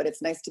while ago, but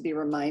it's nice to be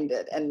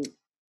reminded. And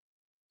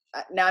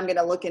now I'm going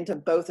to look into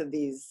both of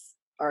these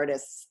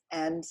artists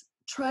and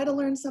try to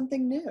learn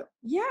something new.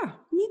 Yeah,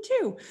 me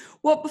too.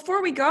 Well,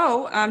 before we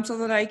go, so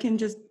that I can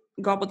just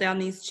gobble down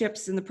these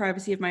chips in the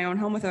privacy of my own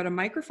home without a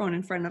microphone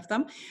in front of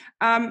them,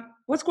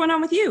 what's going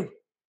on with you?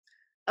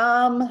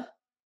 I'm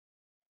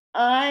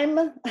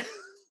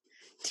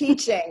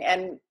teaching,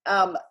 and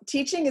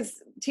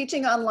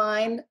teaching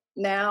online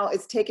now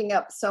is taking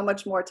up so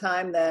much more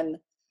time than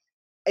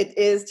it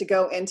is to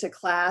go into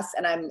class,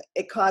 and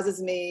it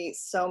causes me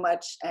so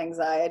much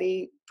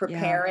anxiety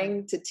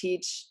preparing to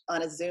teach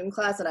on a Zoom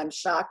class, and I'm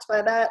shocked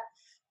by that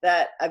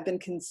I've been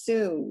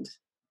consumed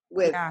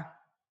with.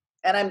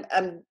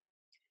 And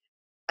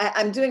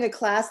I'm doing a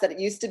class that it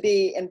used to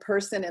be in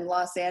person in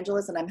Los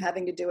Angeles, and I'm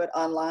having to do it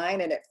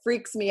online, and it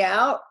freaks me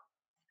out.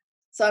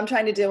 So I'm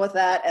trying to deal with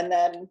that. And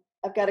then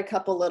I've got a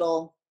couple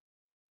little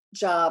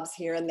jobs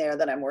here and there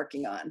that I'm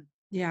working on.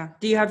 Yeah.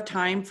 Do you have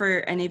time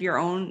for any of your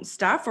own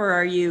stuff, or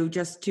are you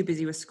just too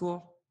busy with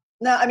school?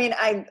 No, I mean,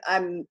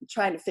 I'm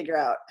trying to figure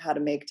out how to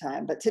make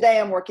time. But today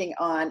I'm working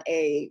on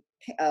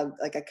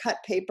like a cut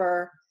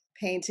paper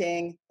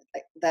painting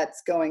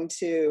that's going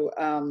to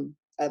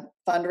a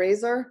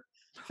fundraiser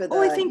for the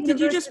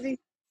university.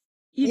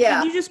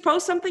 Did you just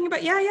post something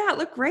about? Yeah, it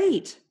looked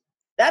great.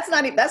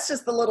 That's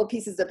just the little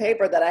pieces of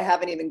paper that I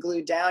haven't even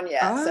glued down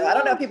yet. Oh. So I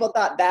don't know if people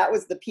thought that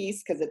was the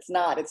piece, because it's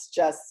not. It's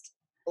just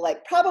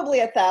like probably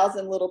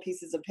 1,000 little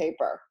pieces of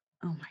paper.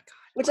 Oh my God.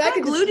 Which what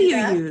kind of glue do you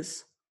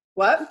use?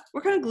 What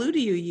kind of glue do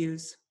you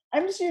use?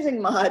 I'm just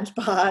using Mod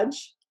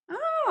Podge.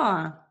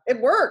 Ah. It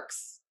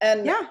works.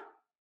 And yeah,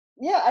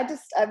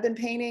 I've been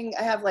painting.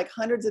 I have like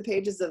hundreds of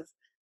pages of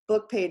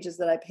book pages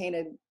that I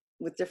painted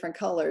with different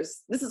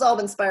colors. This is all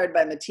inspired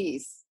by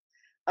Matisse.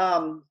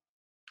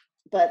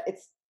 But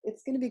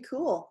it's going to be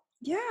cool.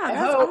 Yeah,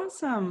 that's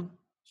awesome.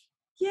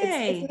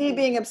 Yay. It's me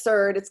being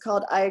absurd. It's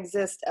called I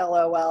Exist,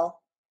 LOL.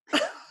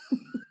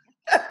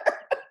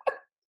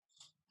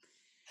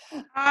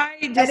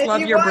 I just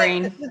love your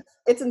brain.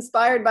 It's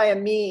inspired by a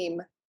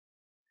meme.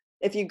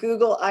 If you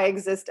Google I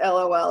Exist,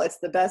 LOL, it's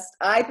the best.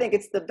 I think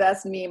it's the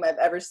best meme I've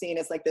ever seen.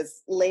 It's like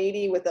this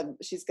lady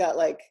she's got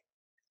I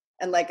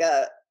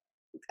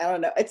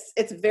don't know.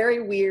 It's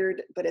very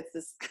weird, but it's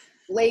this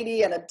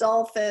lady and a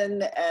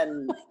dolphin, and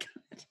oh my God.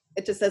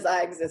 It just says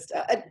I exist.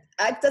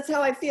 That's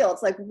how I feel.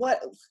 It's like,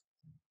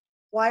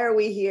 why are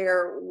we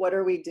here? What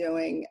are we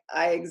doing?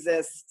 I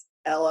exist,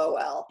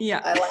 LOL.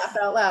 Yeah. I laugh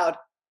out loud.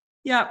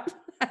 Yeah.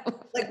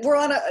 Like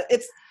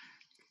it's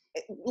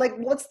like,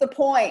 what's the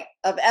point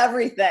of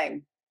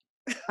everything?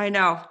 I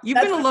know.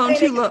 You've been alone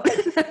too long.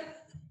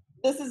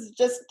 This is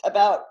just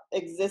about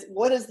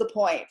what is the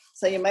point?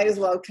 So you might as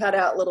well cut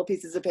out little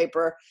pieces of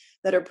paper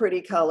that are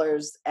pretty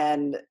colors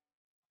and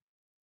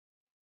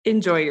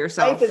enjoy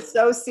yourself. Life is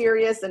so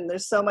serious, and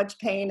there's so much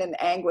pain and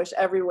anguish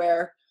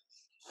everywhere,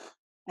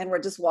 and we're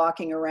just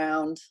walking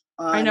around.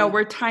 I know,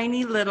 we're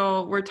tiny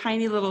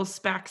little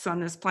specks on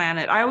this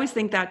planet. I always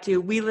think that too.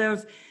 We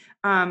live,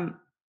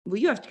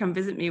 you have to come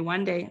visit me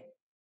one day,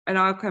 and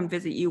I'll come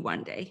visit you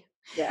one day.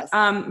 Yes.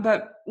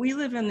 But we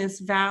live in this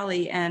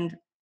valley, and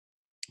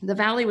the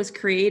valley was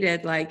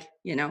created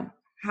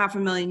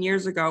 500,000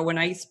 years ago when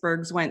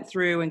icebergs went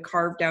through and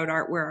carved out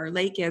where our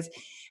lake is.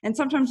 And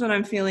sometimes when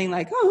I'm feeling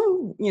like,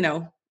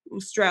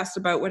 stressed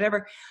about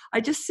whatever,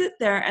 I just sit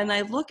there and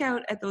I look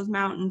out at those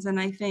mountains and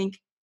I think,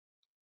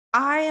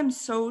 I am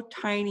so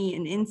tiny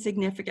and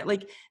insignificant.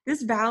 Like,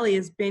 this valley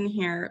has been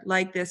here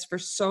like this for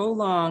so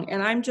long,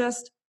 and I'm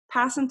just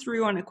passing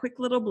through on a quick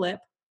little blip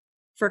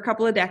for a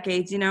couple of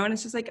decades, and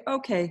it's just like,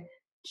 okay,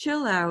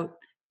 chill out.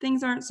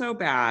 Things aren't so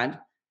bad.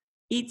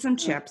 Eat some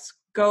chips.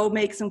 Go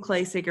make some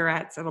clay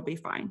cigarettes. It'll be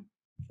fine.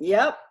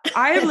 Yep.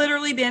 I have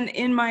literally been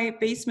in my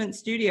basement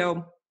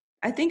studio.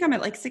 I think I'm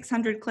at like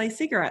 600 clay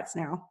cigarettes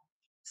now.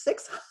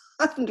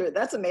 600.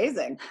 That's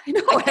amazing. I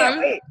know. I can't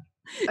wait.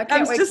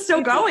 I'm just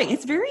still going.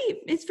 It's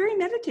very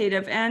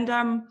meditative, and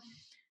I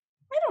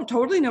don't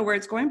totally know where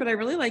it's going, but I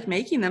really like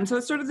making them. So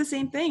it's sort of the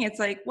same thing. It's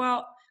like,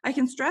 well, I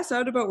can stress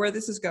out about where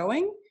this is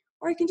going,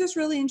 or I can just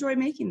really enjoy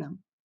making them.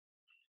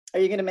 Are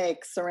you going to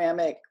make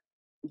ceramic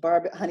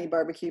honey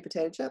barbecue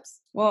potato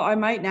chips? Well, I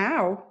might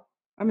now.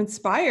 I'm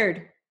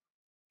inspired.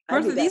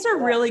 Martha, these are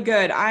really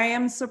good. I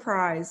am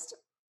surprised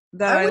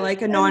that I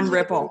like a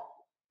non-ripple.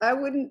 I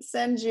wouldn't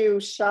send you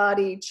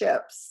shoddy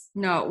chips.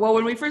 No. Well,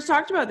 when we first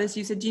talked about this,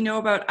 you said, do you know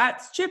about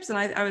Utz chips? And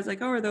I was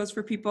like, oh, are those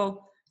for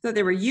people? I thought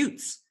they were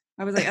Utes.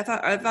 I was like,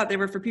 I thought they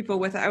were for people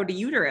without a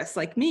uterus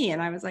like me.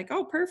 And I was like,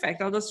 oh,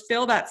 perfect. I'll just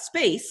fill that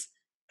space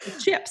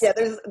with chips. Yeah,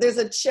 there's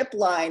a chip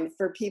line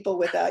for people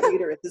without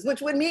uteruses,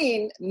 which would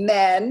mean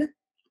men.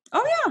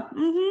 Oh, yeah.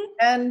 Mm-hmm.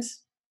 And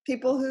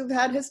people who've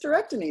had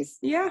hysterectomies.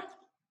 Yeah.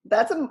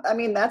 That's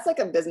like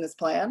a business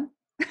plan.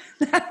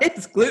 That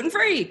is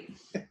gluten-free.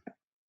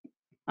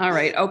 All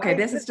right. Okay.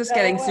 This is just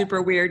getting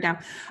super weird now.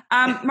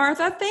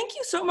 Martha, thank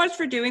you so much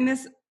for doing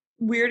this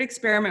weird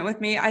experiment with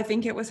me. I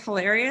think it was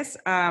hilarious.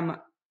 Now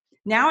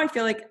I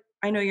feel like,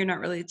 I know you're not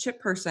really a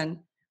chip person.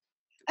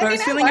 But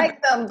I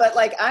like them, but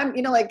like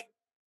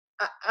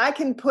I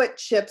can put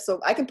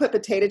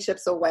potato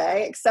chips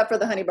away, except for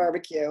the honey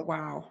barbecue.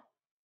 Wow.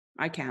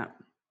 I can't.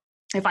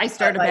 If I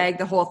start a bag,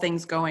 the whole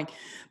thing's going.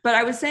 But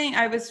I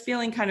was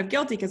feeling kind of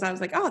guilty because I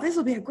was like, oh, this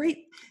will be a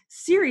great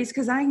series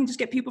because I can just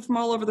get people from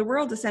all over the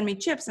world to send me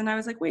chips. And I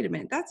was like, wait a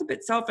minute, that's a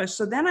bit selfish.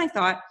 So then I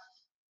thought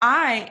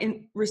I,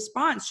 in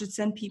response, should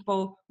send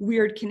people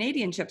weird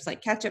Canadian chips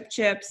like ketchup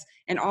chips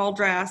and all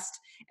dressed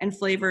and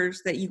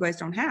flavors that you guys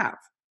don't have.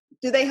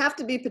 Do they have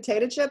to be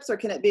potato chips or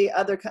can it be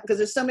other? Because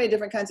there's so many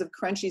different kinds of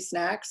crunchy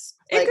snacks.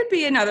 It could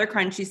be another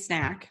crunchy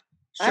snack.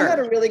 Sure. I had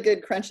a really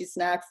good crunchy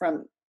snack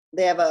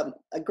they have a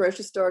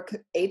grocery store,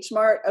 H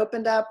Mart,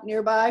 opened up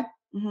nearby.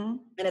 Mm-hmm.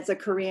 And it's a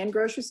Korean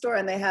grocery store.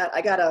 And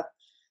I got a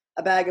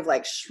bag of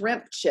like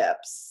shrimp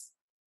chips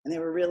and they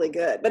were really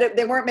good, but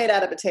they weren't made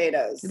out of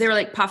potatoes. They were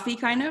like puffy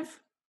kind of?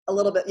 A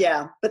little bit.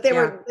 Yeah. But they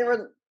were,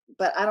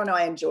 but I don't know.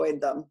 I enjoyed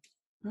them.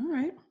 All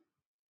right.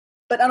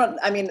 But I'm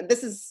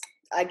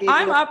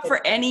up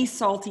for any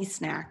salty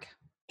snack.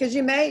 Because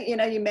you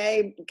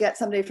may get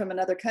somebody from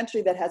another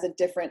country that has a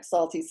different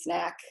salty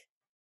snack.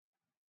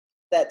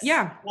 That's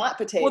not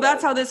potato. Well,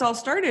 that's how this all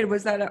started,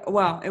 was that,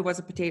 it was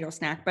a potato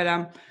snack, but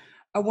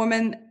a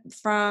woman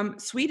from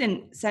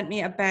Sweden sent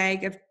me a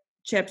bag of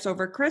chips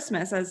over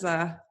Christmas as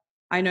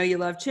I know you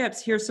love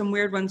chips. Here's some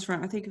weird ones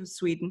from, I think it was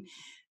Sweden.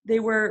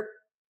 They were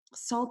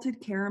salted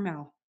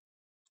caramel.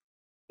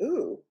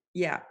 Ooh.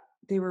 Yeah,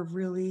 they were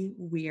really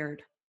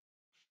weird.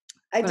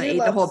 I ate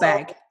the whole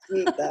bag.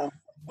 Sweet, though.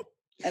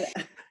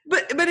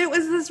 But it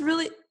was this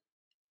really...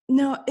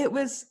 No, it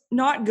was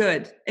not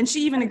good. And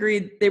she even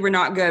agreed they were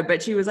not good,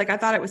 but she was like, I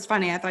thought it was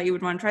funny. I thought you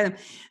would want to try them.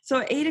 So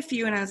I ate a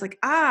few and I was like,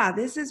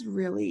 this is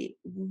really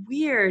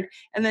weird.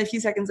 And then a few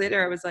seconds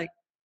later, I was like,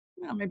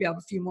 well, maybe I'll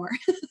have a few more.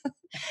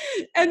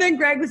 And then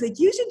Greg was like,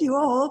 you should do a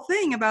whole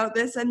thing about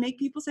this and make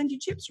people send you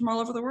chips from all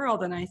over the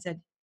world. And I said,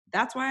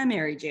 that's why I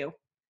married you.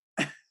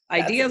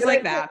 Ideas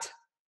like that.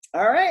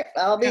 All right.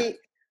 I'll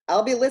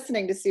be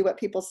listening to see what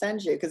people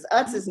send you because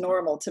Utz is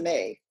normal to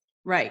me.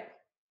 Right.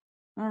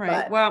 All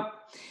right. Well,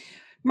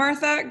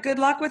 Martha, good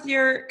luck with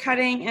your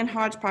cutting and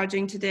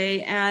hodgepodging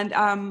today. And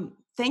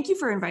thank you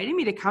for inviting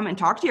me to come and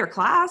talk to your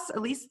class.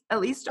 At least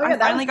I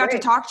finally got to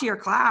talk to your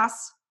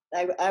class.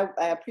 I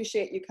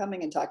appreciate you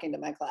coming and talking to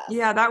my class.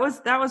 Yeah, that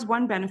was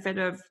one benefit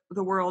of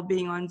the world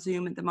being on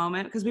Zoom at the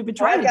moment because we've been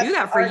trying to do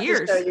that for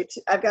years.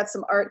 I've got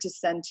some art to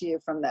send to you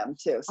from them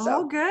too. So.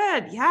 Oh,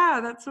 good. Yeah,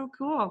 that's so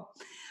cool.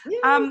 Yay.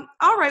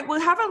 All right. Well,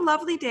 have a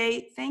lovely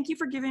day. Thank you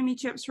for giving me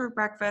chips for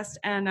breakfast,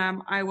 and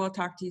I will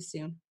talk to you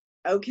soon.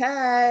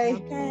 Okay.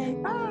 Okay.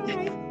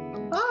 Bye.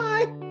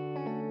 Bye.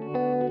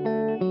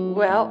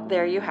 Well,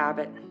 there you have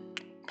it.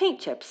 Paint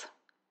chips.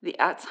 The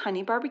Utz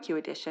Honey Barbecue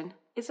Edition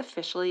is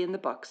officially in the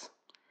books.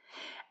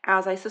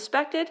 As I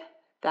suspected,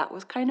 that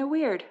was kind of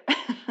weird,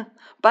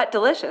 but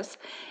delicious.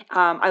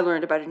 I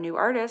learned about a new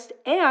artist,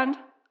 and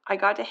I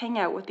got to hang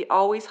out with the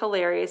always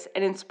hilarious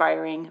and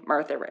inspiring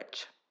Martha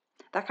Rich.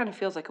 That kind of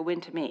feels like a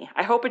win to me.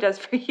 I hope it does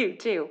for you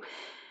too.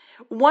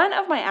 One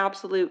of my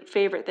absolute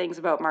favorite things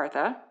about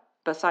Martha,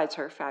 besides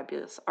her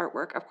fabulous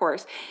artwork, of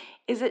course,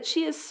 is that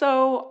she is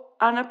so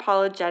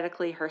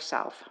unapologetically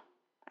herself.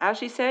 As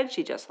she said,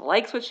 she just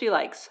likes what she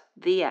likes.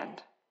 The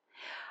end.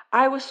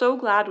 I was so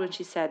glad when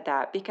she said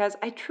that because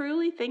I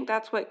truly think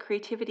that's what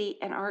creativity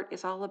and art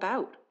is all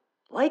about.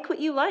 Like what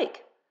you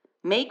like.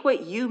 Make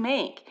what you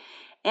make.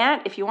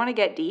 And if you want to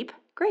get deep,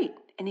 great.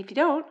 And if you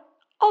don't,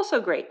 also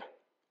great.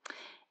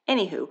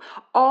 Anywho,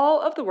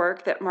 all of the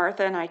work that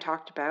Martha and I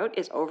talked about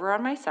is over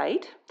on my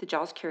site,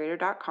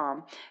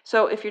 thejawscurator.com.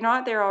 So if you're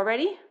not there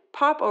already,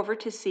 pop over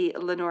to see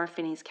Leonor,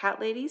 Fini's Cat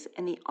Ladies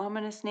and the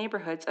Ominous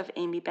Neighborhoods of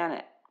Amy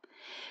Bennett.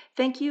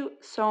 Thank you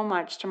so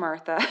much to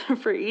Martha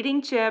for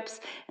eating chips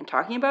and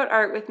talking about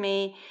art with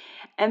me,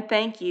 and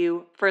thank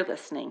you for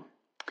listening.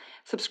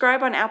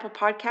 Subscribe on Apple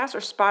Podcasts or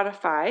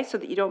Spotify so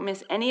that you don't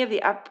miss any of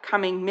the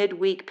upcoming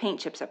midweek Paint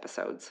Chips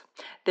episodes.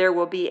 There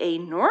will be a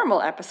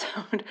normal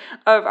episode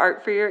of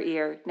Art for Your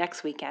Ear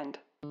next weekend.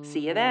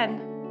 See you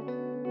then.